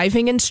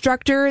driving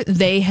instructor.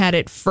 They had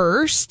it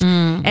first,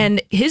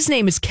 and his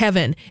name is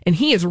Kevin, and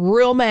he is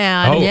real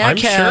mad. Oh, I'm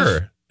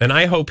sure. And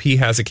I hope he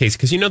has a case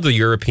because, the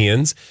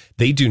Europeans,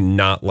 they do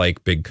not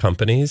like big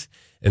companies.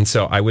 And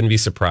so I wouldn't be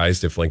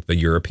surprised if like the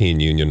European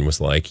Union was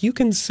like, you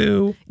can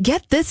sue.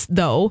 Get this,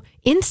 though.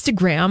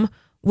 Instagram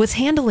was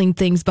handling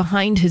things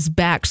behind his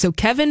back. So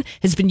Kevin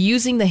has been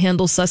using the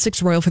handle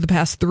Sussex Royal for the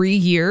past 3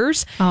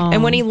 years.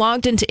 And when he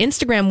logged into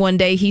Instagram one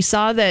day, he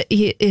saw that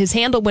his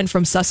handle went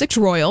from Sussex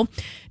Royal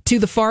to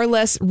the far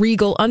less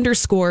regal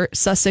 _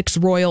 Sussex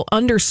Royal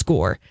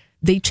 _.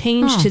 They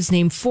changed his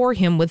name for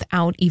him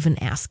without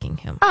even asking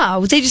him.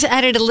 Oh, they just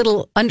added a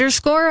little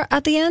underscore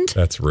at the end?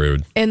 That's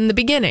rude. In the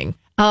beginning.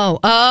 Oh.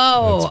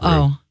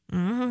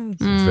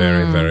 It's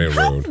very, very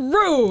rude.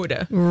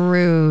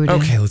 Rude.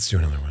 Okay, let's do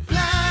another one.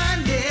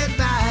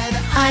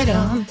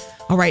 Item.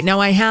 All right, now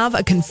I have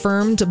a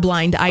confirmed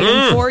blind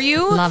item for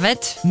you. Love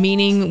it.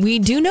 Meaning we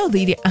do know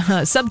the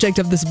subject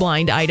of this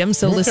blind item,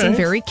 so listen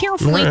very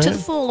carefully to the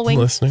following.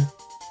 I'm listening.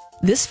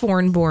 This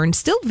foreign-born,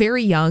 still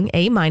very young,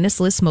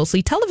 A-list,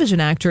 mostly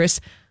television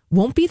actress,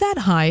 won't be that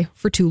high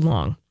for too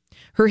long.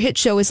 Her hit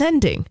show is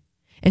ending,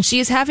 and she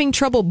is having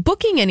trouble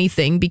booking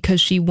anything because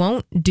she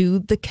won't do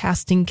the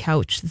casting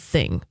couch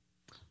thing.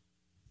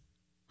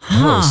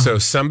 Oh, so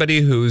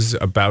somebody who's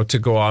about to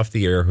go off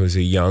the air, who's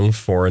a young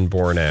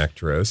foreign-born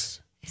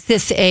actress. Is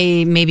this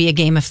maybe a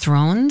Game of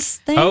Thrones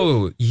thing?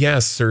 Oh,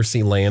 yes,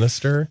 Cersei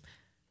Lannister.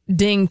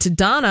 Ding to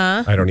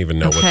Donna. I don't even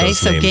know what those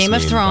so names Game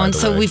of mean, Thrones. by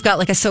the So way. we've got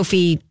like a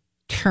Sophie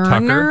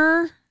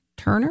Turner.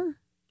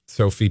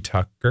 Sophie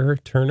Tucker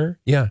Turner?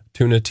 Yeah.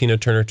 Tina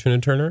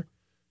Turner?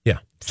 Yeah.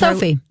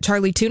 Sophie.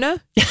 Charlie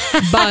Tuna?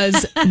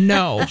 Buzz,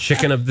 no.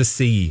 Chicken of the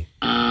Sea.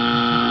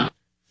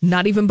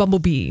 Not even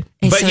Bumblebee.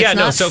 But so yeah, it's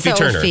no, not Sophie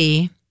Turner.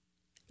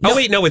 Oh,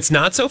 wait, no, it's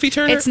not Sophie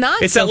Turner? It's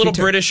not It's that Sophie little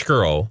Turner. British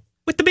girl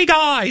with the big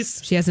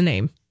eyes. She has a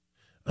name.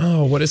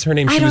 Oh, what is her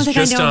name? I She don't was think I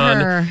just know on,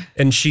 her.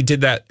 and she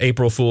did that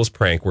April Fool's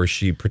prank where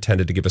she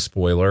pretended to give a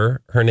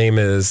spoiler. Her name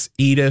is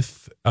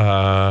Edith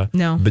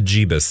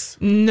Bejeebus.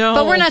 No.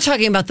 But we're not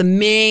talking about the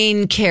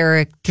main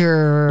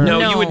character.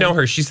 No, you would know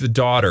her. She's the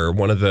daughter,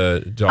 one of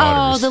the Oh,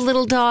 daughters. the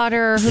little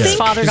daughter whose Yeah.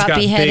 father She's got got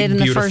beheaded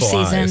big, in the first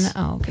beautiful season. eyes.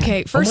 Oh, okay.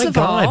 Okay, first oh my of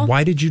God, all,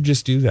 why did you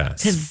just do that?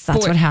 Because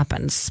that's what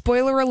happens.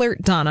 spoiler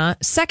alert, Donna.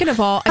 Second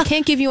of all, I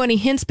can't give you any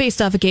hints based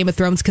off of Game of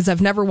Thrones because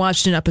I've never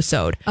watched an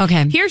episode.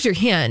 Okay. Here's your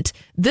hint.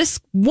 This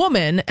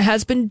woman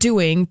has been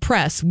doing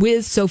press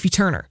with Sophie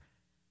Turner.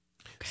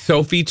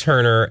 Sophie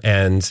Turner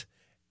and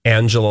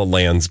Angela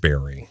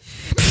Lansbury.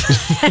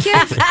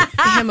 Give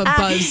him a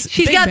buzz.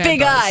 She's got bad big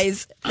buzz.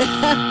 eyes.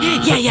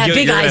 yeah, You're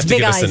big gonna eyes, have to big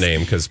give us eyes. a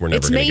name because we're never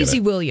It's going to get Maisie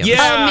it. Williams. Yeah.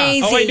 Oh,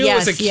 Maisie. I knew it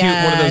was a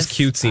yes, one of those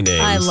yes. cutesy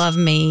names. I love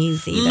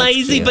Maisie.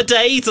 That's cute.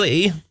 Potato.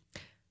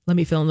 Let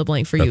me fill in the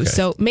blank for you. Okay.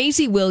 So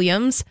Maisie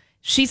Williams,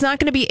 she's not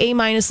going to be A-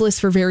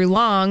 list for very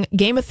long.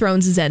 Game of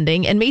Thrones is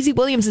ending, and Maisie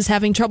Williams is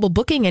having trouble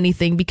booking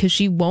anything because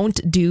she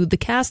won't do the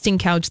casting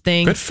couch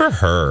thing. Good for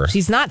her.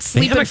 She's not They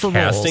sleeping have a for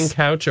casting roles.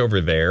 couch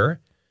over there.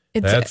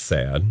 That's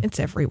sad.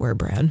 It's everywhere,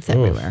 Brad. It's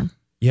everywhere.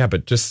 Yeah,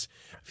 but just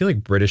I feel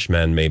like British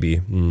men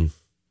maybe.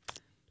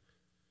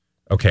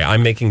 Okay,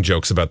 I'm making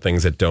jokes about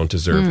things that don't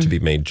deserve to be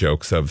made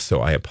jokes of, so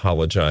I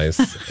apologize.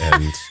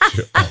 And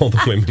to all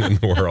the women in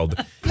the world,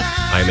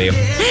 I'm a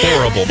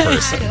horrible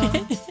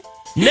person.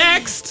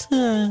 Next!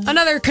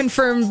 Another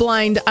confirmed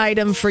blind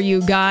item for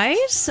you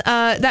guys.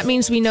 That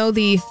means we know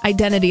the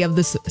identity of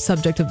this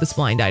subject of this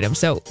blind item.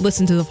 So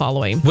listen to the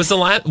following.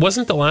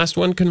 Wasn't the last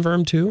one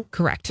confirmed too?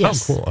 Correct. Oh,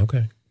 cool.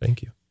 Okay.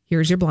 Thank you.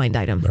 Here's your blind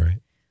item. All right.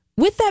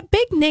 With that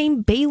big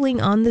name bailing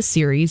on the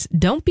series,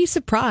 don't be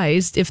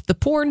surprised if the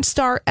porn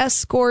star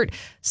escort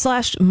 /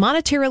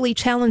 monetarily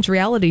challenged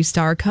reality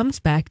star comes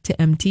back to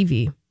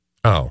MTV.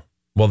 Oh,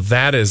 well,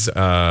 that is,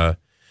 I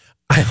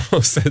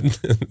almost said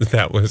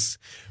that was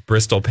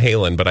Bristol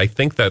Palin, but I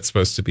think that's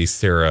supposed to be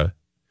Sarah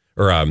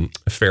or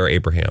Farrah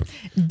Abraham.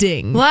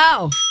 Ding.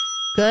 Wow.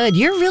 Good.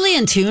 You're really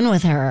in tune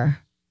with her.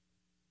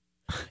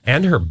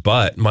 And her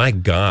butt. My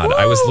God.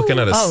 I was looking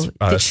at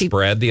a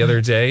spread the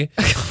other day.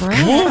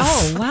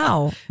 Oh,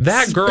 wow.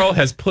 That girl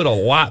has put a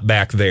lot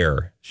back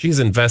there. She's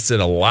invested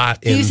a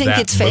lot in Do you think that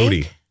it's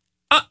booty. fake?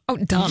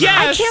 Donna.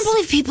 Yes. I can't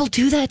believe people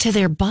do that to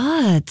their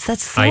butts.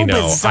 That's so I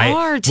know.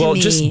 bizarre to me. Well,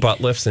 just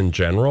butt lifts in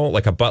general,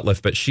 like a butt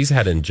lift, but she's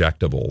had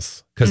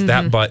injectables because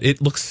that butt,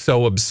 it looks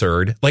so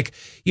absurd. Like,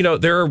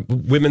 there are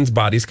women's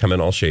bodies come in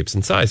all shapes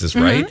and sizes,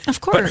 right? Of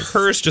course. But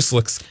hers just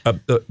looks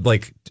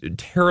like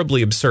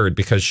terribly absurd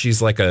because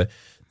she's like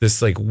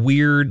this like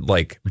weird,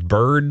 like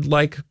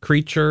bird-like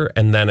creature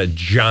and then a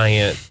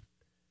giant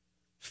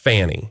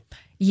fanny.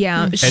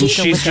 Yeah. And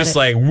she's just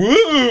like,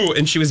 woo!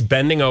 And she was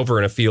bending over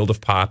in a field of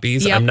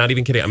poppies. Yep. I'm not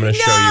even kidding. I'm going to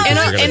show you because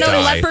you're going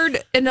to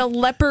die. In a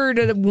leopard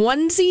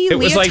onesie. It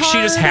was like she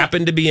leotard? just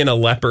happened to be in a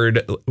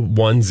leopard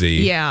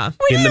onesie. Yeah.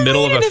 In the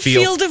middle of a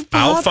field. of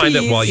I'll find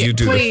it while you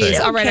do Please. the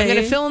thing. All right, I'm going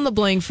to fill in the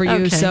blank for you.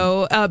 Okay.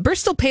 So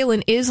Bristol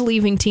Palin is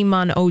leaving Teen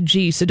on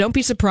OG, so don't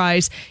be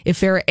surprised if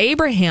Farrah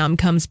Abraham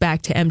comes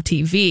back to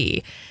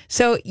MTV.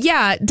 So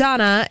yeah,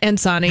 Donna and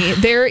Sonny,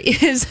 there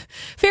is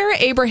Farrah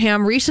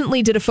Abraham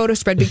recently did a photo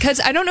spread because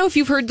I don't know if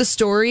you've heard the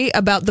story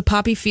about the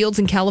poppy fields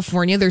in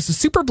California. There's a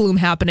super bloom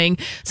happening,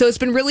 so it's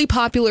been really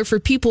popular for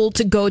people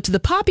to go to the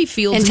poppy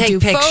fields And take do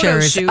photo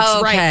pictures. shoots.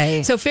 Oh, okay.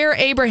 Right. So Farrah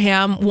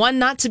Abraham, one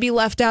not to be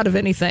left out of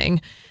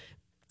anything,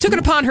 took it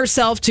upon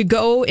herself to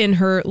go in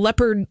her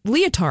leopard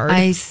leotard.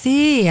 I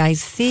see.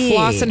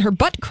 Floss in her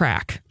butt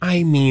crack.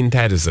 I mean,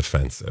 that is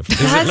offensive. Is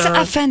That's it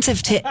not?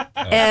 offensive to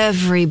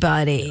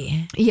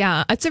everybody.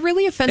 Yeah, it's a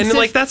really offensive. And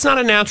like, that's not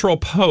a natural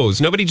pose.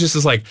 Nobody just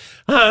is like,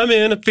 I'm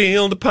in a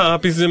field of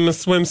poppies in my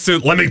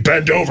swimsuit. Let me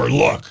bend over.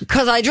 Look.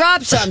 Because I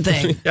dropped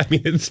something. I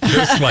mean, it's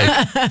just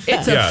like,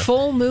 it's a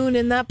full moon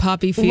in that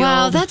poppy field.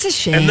 Wow, that's a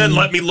shame. and then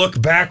let me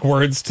look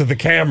backwards to the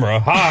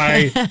camera.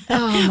 Hi.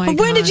 Oh my god.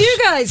 When did you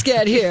guys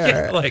get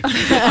here? Like,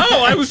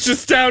 oh, I was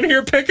just down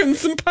here picking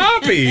some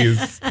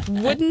poppies.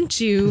 Wouldn't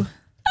you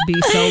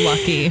be so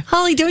lucky?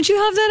 Holly, don't you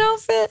have that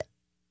outfit?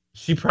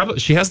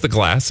 She has the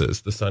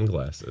glasses, the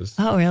sunglasses.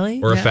 Oh,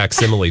 really? Or a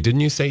facsimile.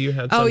 Didn't you say you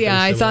had something Oh yeah,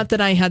 I similar? thought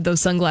that I had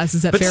those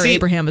sunglasses that But Farrah see-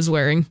 Abraham is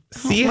wearing.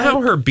 See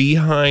how her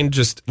behind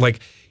just like,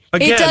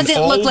 again, doesn't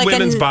all look like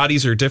women's an-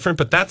 bodies are different,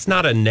 but that's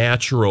not a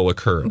natural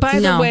occurrence. By the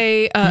No.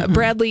 way,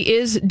 Bradley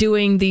is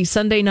doing the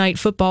Sunday Night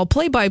Football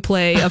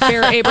play-by-play of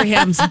Farrah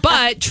Abraham's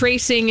butt,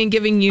 tracing and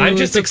giving you I'm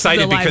just the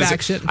excited live because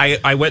action.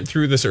 I went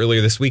through this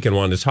earlier this week and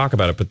wanted to talk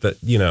about it, but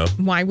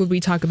Why would we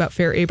talk about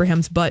Farrah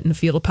Abraham's butt in a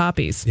field of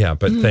poppies? yeah,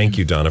 but thank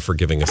you, Donna, for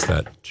giving us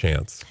that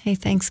chance. Hey,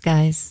 thanks,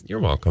 guys. You're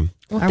welcome.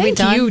 Well, Are we thank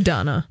done? you,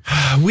 Donna.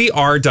 We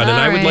are done, and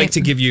All I would right. like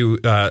to give you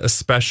a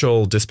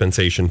special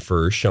dispensation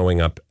for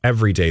showing up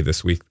every day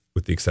this week,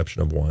 with the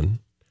exception of one,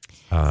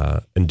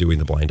 and doing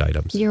the blind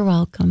items. You're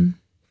welcome.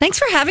 Thanks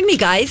for having me,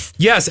 guys.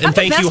 Yes, and Have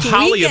the thank you, best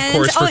Holly, of weekend.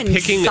 course, for and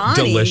picking Sonny.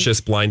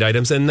 delicious blind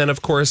items. And then,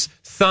 of course,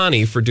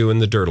 Thani for doing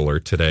the Dirt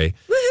Alert today.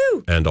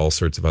 Woohoo! And all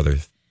sorts of other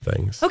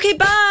things. Okay,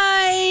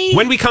 bye.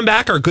 When we come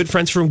back, our good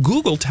friends from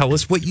Google tell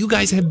us what you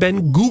guys have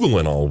been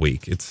Googling all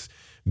week. It's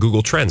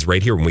Google Trends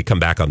right here when we come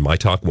back on My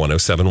Talk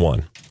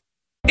 1071.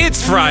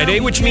 It's Friday,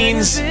 which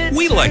means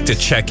we like to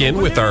check in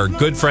with our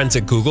good friends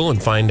at Google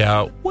and find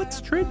out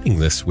what's trending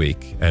this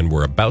week. And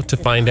we're about to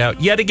find out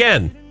yet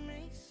again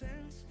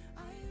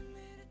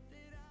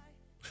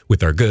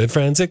with our good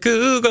friends at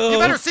Google. You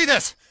better see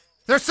this.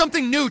 There's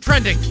something new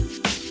trending.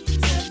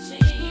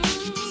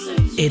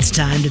 It's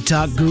time to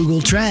talk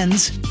Google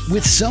Trends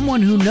with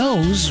someone who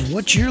knows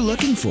what you're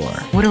looking for.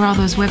 What are all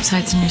those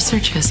websites in your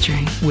search history?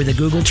 With a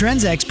Google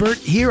Trends expert,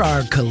 here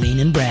are Colleen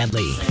and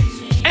Bradley.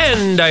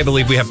 And I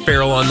believe we have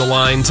Farrell on the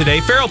line today.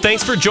 Farrell,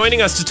 thanks for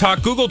joining us to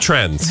talk Google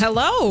Trends.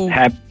 Hello.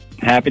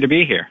 Happy to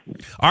be here.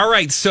 All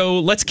right, so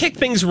let's kick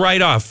things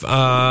right off.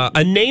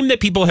 A name that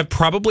people have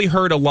probably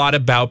heard a lot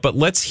about, but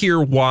let's hear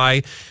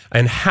why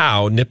and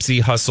how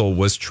Nipsey Hussle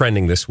was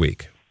trending this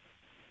week.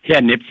 Yeah,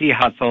 Nipsey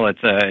Hussle.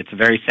 It's a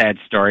very sad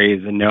story.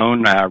 He's a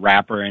known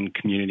rapper and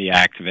community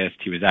activist.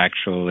 He was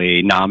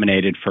actually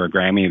nominated for a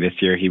Grammy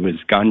this year. He was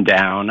gunned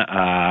down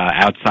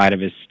outside of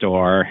his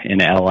store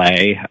in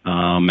L.A.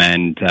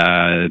 And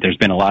there's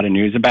been a lot of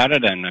news about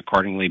it. And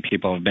accordingly,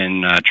 people have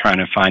been trying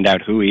to find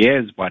out who he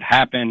is, what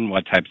happened,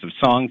 what types of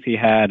songs he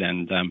had,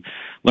 and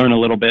learn a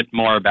little bit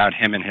more about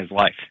him and his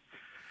life.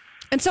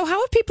 And so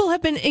how have people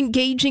been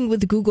engaging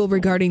with Google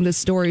regarding this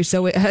story?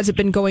 So has it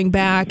been going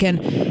back and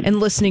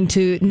listening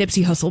to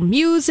Nipsey Hussle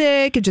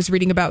music and just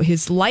reading about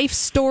his life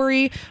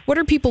story? What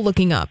are people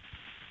looking up?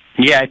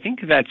 Yeah, I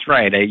think that's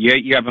right.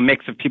 You have a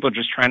mix of people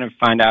just trying to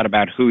find out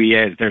about who he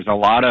is. There's a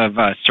lot of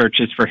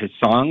searches for his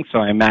songs, so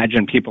I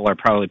imagine people are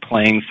probably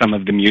playing some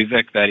of the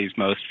music that he's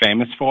most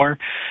famous for.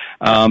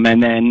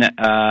 And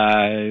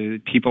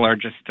then people are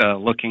just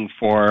looking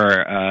for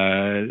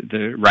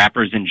the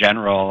rappers in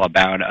general,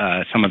 about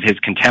some of his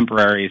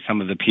contemporaries,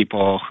 some of the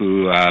people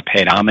who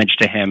paid homage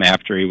to him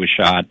after he was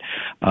shot.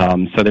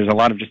 So there's a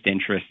lot of just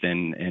interest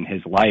in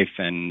his life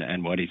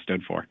and what he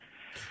stood for.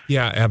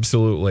 Yeah,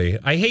 absolutely.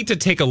 I hate to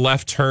take a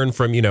left turn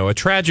from, a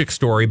tragic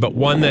story, but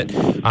one that,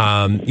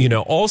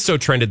 also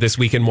trended this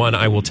week, and one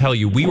I will tell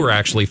you we were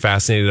actually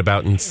fascinated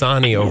about, and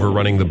Sani over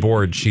running the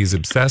board, she's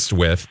obsessed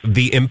with,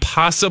 the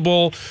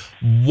Impossible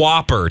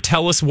Whopper.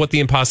 Tell us what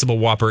the Impossible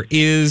Whopper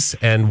is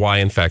and why,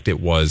 in fact, it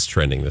was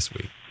trending this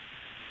week.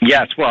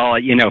 Yes, well,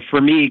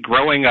 for me,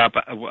 growing up,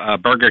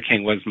 Burger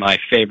King was my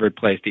favorite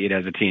place to eat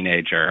as a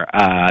teenager.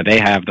 They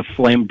have the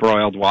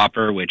flame-broiled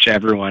Whopper, which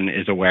everyone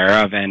is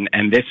aware of, and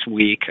this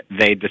week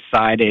they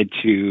decided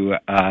to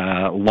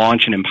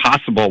launch an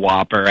Impossible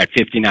Whopper at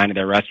 59 of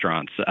their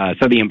restaurants.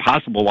 So the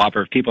Impossible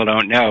Whopper, if people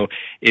don't know,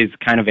 is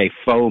kind of a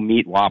faux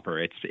meat Whopper.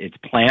 It's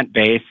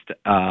plant-based,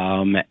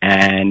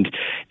 and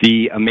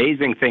the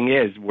amazing thing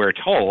is, we're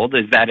told,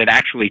 is that it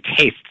actually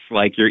tastes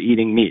like you're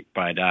eating meat,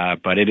 but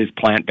it is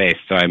plant-based.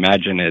 So I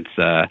imagine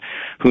it's,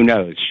 who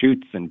knows,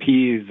 shoots and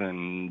peas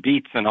and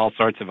beets and all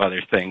sorts of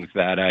other things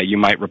that you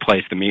might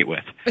replace the meat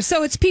with.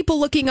 So it's people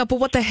looking up, well,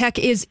 what the heck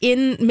is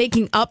in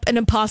making up an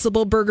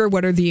Impossible Burger?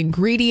 What are the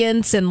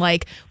ingredients? And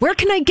where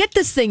can I get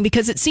this thing?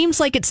 Because it seems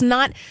like it's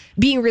not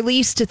being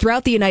released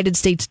throughout the United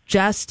States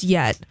just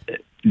yet.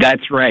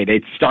 That's right.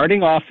 It's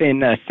starting off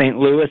in St.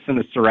 Louis and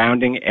the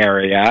surrounding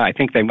area. I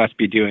think they must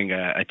be doing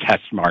a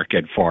test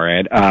market for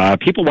it.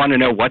 People want to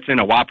know what's in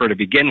a Whopper to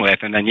begin with,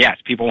 and then, yes,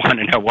 people want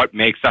to know what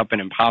makes up an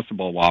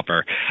Impossible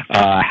Whopper.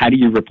 How do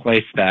you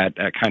replace that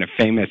kind of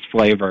famous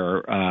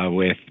flavor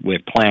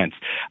with plants?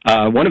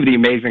 One of the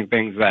amazing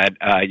things that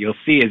you'll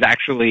see is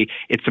actually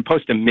it's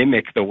supposed to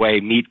mimic the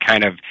way meat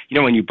kind of,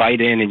 when you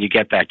bite in and you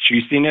get that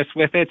juiciness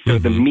with it. So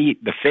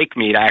the fake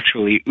meat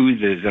actually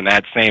oozes in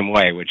that same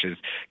way, which is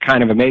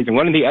kind of amazing.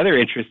 One of the other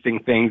interesting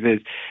things is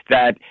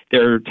that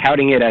they're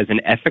touting it as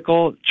an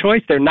ethical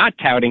choice. They're not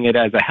touting it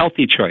as a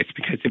healthy choice,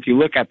 because if you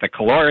look at the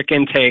caloric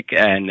intake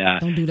and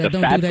the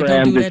fat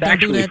grams, it's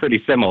actually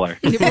pretty similar.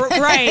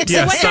 Right.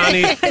 Yeah,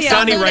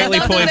 Sani rightly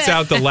points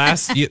out the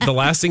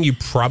last thing you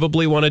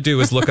probably want to do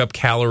is look up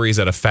calories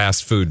at a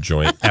fast food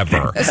joint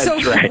ever.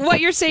 So right. What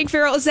you're saying,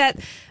 Farrell, is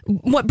that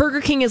what Burger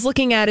King is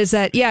looking at is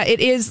that, it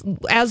is,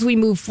 as we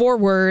move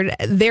forward,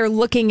 they're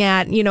looking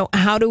at,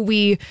 how do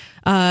we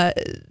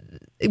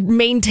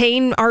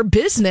maintain our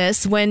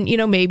business when,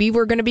 maybe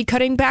we're going to be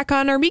cutting back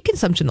on our meat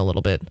consumption a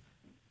little bit.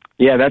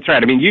 Yeah, that's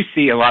right. I mean, you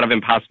see a lot of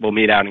Impossible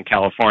meat out in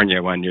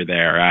California when you're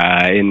there.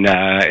 In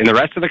the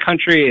rest of the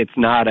country, it's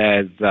not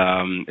as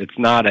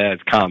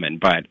common.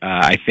 But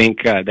I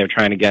think they're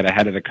trying to get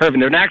ahead of the curve,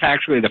 and they're not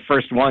actually the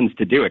first ones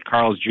to do it.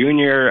 Carl's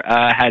Jr.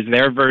 Has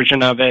their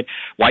version of it.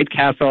 White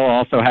Castle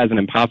also has an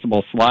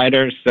Impossible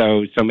slider.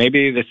 So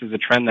maybe this is a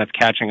trend that's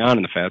catching on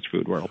in the fast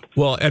food world.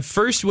 Well, at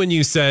first, when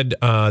you said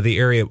the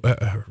area,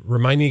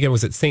 remind me again,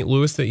 was it St.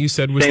 Louis that you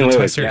said was St. the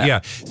Louis, test area?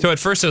 Yeah. So at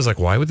first, I was like,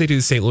 why would they do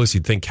St. Louis?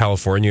 You'd think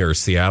California or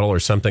Seattle or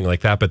something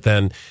like that. But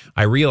then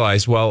I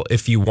realized, well,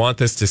 if you want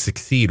this to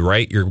succeed,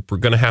 right, we're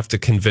going to have to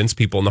convince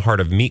people in the heart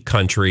of meat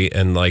country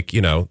and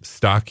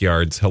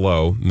stockyards,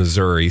 hello,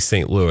 Missouri,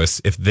 St.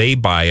 Louis. If they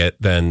buy it,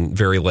 then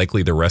very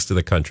likely the rest of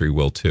the country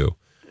will too.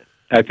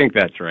 I think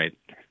that's right.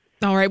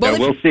 All right. Well, so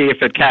we'll see if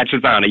it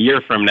catches on. A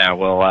year from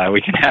now,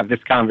 we can have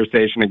this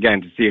conversation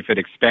again to see if it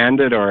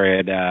expanded or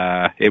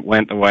it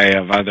went the way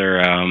of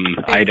other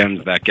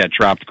items that get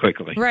dropped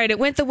quickly. Right. It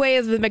went the way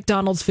of the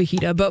McDonald's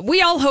fajita, but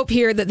we all hope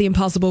here that the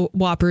Impossible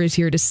Whopper is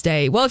here to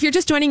stay. Well, if you're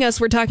just joining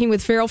us, we're talking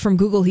with Farrell from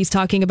Google. He's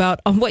talking about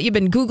what you've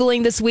been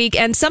Googling this week,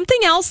 and something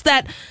else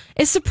that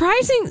is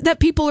surprising that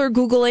people are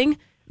Googling: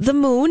 the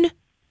moon.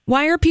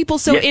 Why are people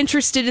so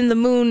interested in the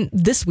moon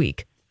this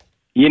week?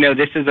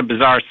 This is a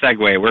bizarre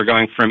segue. We're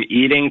going from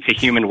eating to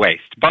human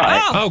waste.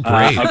 But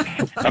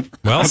great.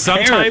 Well,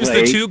 sometimes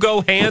the two go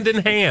hand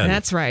in hand.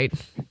 That's right.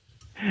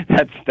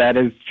 That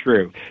is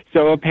true.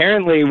 So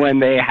apparently when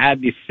they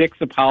had the 6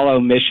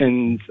 Apollo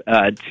missions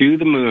to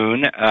the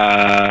moon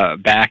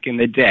back in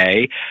the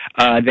day,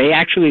 they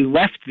actually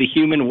left the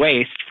human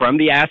waste from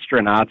the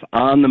astronauts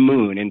on the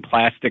moon in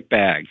plastic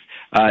bags.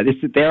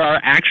 There are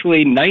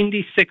actually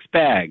 96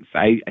 bags,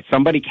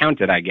 somebody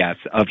counted, I guess,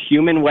 of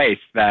human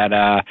waste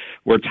that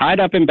were tied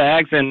up in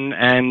bags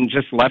and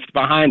just left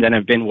behind and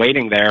have been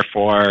waiting there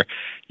for,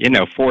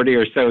 40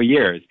 or so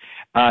years.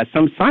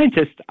 Some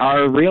scientists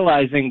are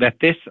realizing that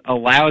this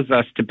allows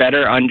us to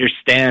better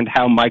understand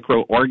how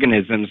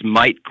microorganisms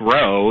might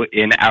grow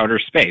in outer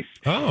space.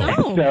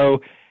 Oh.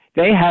 So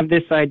they have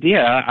this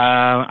idea.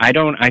 I'm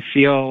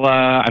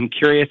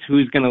curious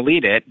who's going to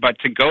lead it, but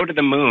to go to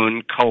the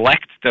moon,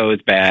 collect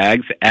those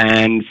bags,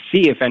 and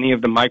see if any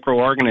of the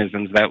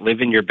microorganisms that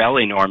live in your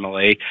belly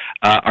normally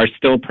are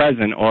still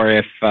present, or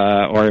if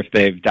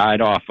they've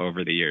died off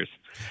over the years.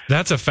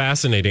 That's a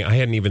fascinating. I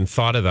hadn't even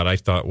thought of that. I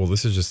thought, well,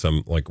 this is just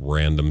some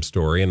random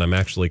story, and I'm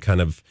actually kind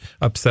of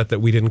upset that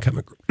we didn't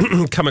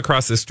come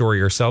across this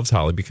story ourselves,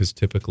 Holly, because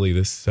typically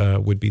this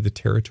would be the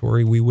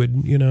territory we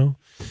would,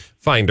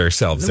 find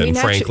ourselves in,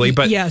 frankly.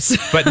 But yes.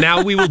 But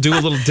now we will do a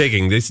little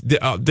digging.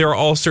 There are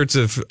all sorts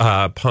of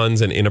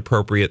puns and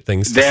inappropriate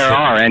things. There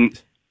are,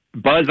 and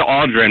Buzz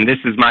Aldrin, this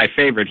is my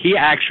favorite. He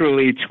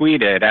actually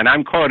tweeted, and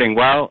I'm quoting,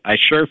 "Well, I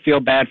sure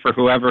feel bad for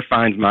whoever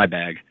finds my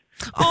bag."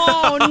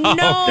 Oh,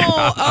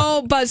 no.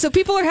 Oh, Buzz. So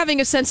people are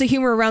having a sense of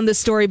humor around this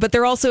story, but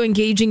they're also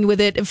engaging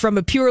with it from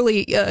a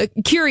purely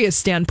curious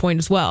standpoint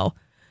as well.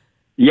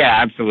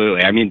 Yeah,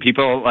 absolutely. I mean,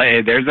 people,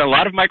 there's a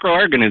lot of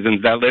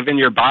microorganisms that live in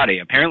your body.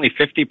 Apparently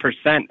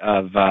 50%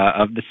 of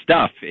the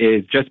stuff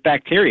is just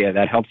bacteria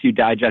that helps you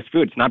digest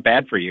food. It's not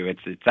bad for you.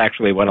 It's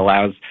actually what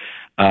allows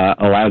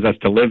us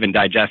to live and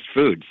digest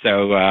food.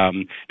 So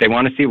they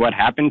want to see what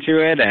happened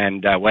to it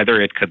and whether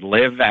it could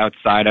live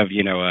outside of,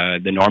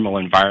 the normal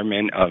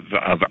environment of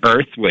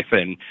Earth with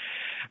an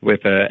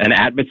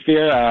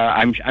atmosphere.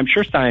 I'm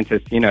sure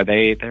scientists,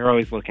 they're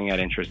always looking at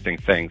interesting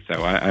things.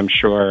 So I'm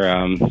sure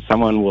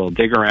someone will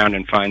dig around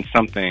and find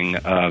something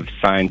of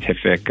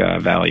scientific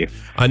value.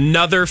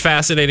 Another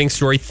fascinating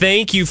story.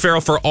 Thank you,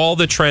 Farrell, for all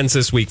the trends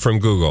this week from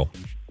Google.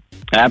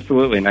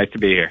 Absolutely. Nice to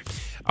be here.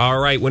 All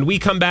right, when we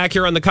come back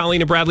here on the Colleen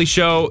and Bradley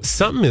Show,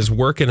 something is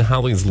working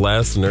Holly's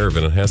last nerve,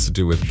 and it has to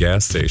do with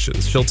gas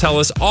stations. She'll tell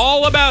us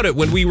all about it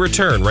when we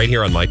return right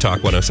here on My Talk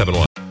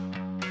 107.1.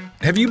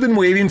 Have you been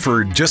waiting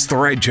for just the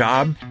right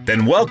job?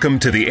 Then welcome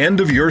to the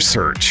end of your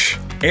search.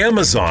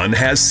 Amazon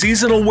has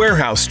seasonal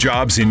warehouse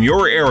jobs in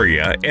your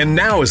area, and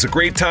now is a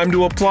great time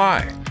to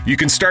apply. You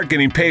can start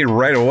getting paid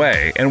right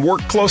away and work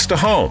close to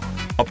home.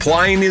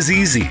 Applying is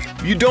easy.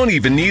 You don't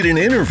even need an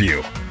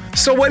interview.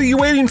 So what are you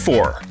waiting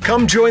for?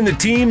 Come join the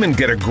team and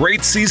get a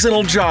great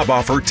seasonal job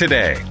offer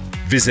today.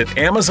 Visit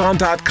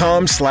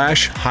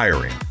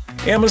Amazon.com/hiring.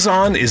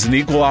 Amazon is an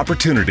equal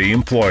opportunity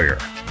employer.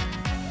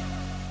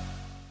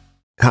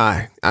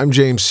 Hi, I'm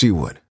James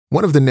Seawood,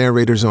 one of the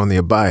narrators on the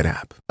Abide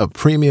app, a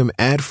premium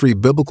ad-free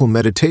biblical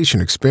meditation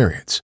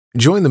experience.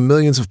 Join the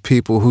millions of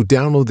people who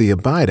download the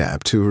Abide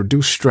app to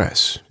reduce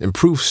stress,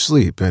 improve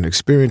sleep, and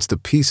experience the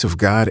peace of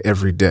God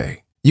every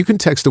day. You can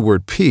text the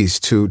word peace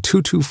to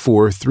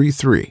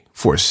 22433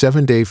 for a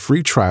 7-day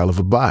free trial of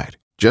Abide.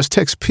 Just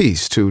text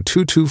peace to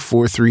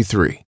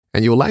 22433,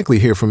 and you'll likely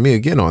hear from me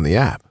again on the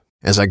app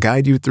as I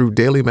guide you through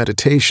daily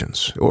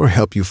meditations or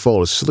help you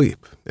fall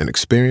asleep and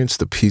experience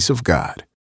the peace of God.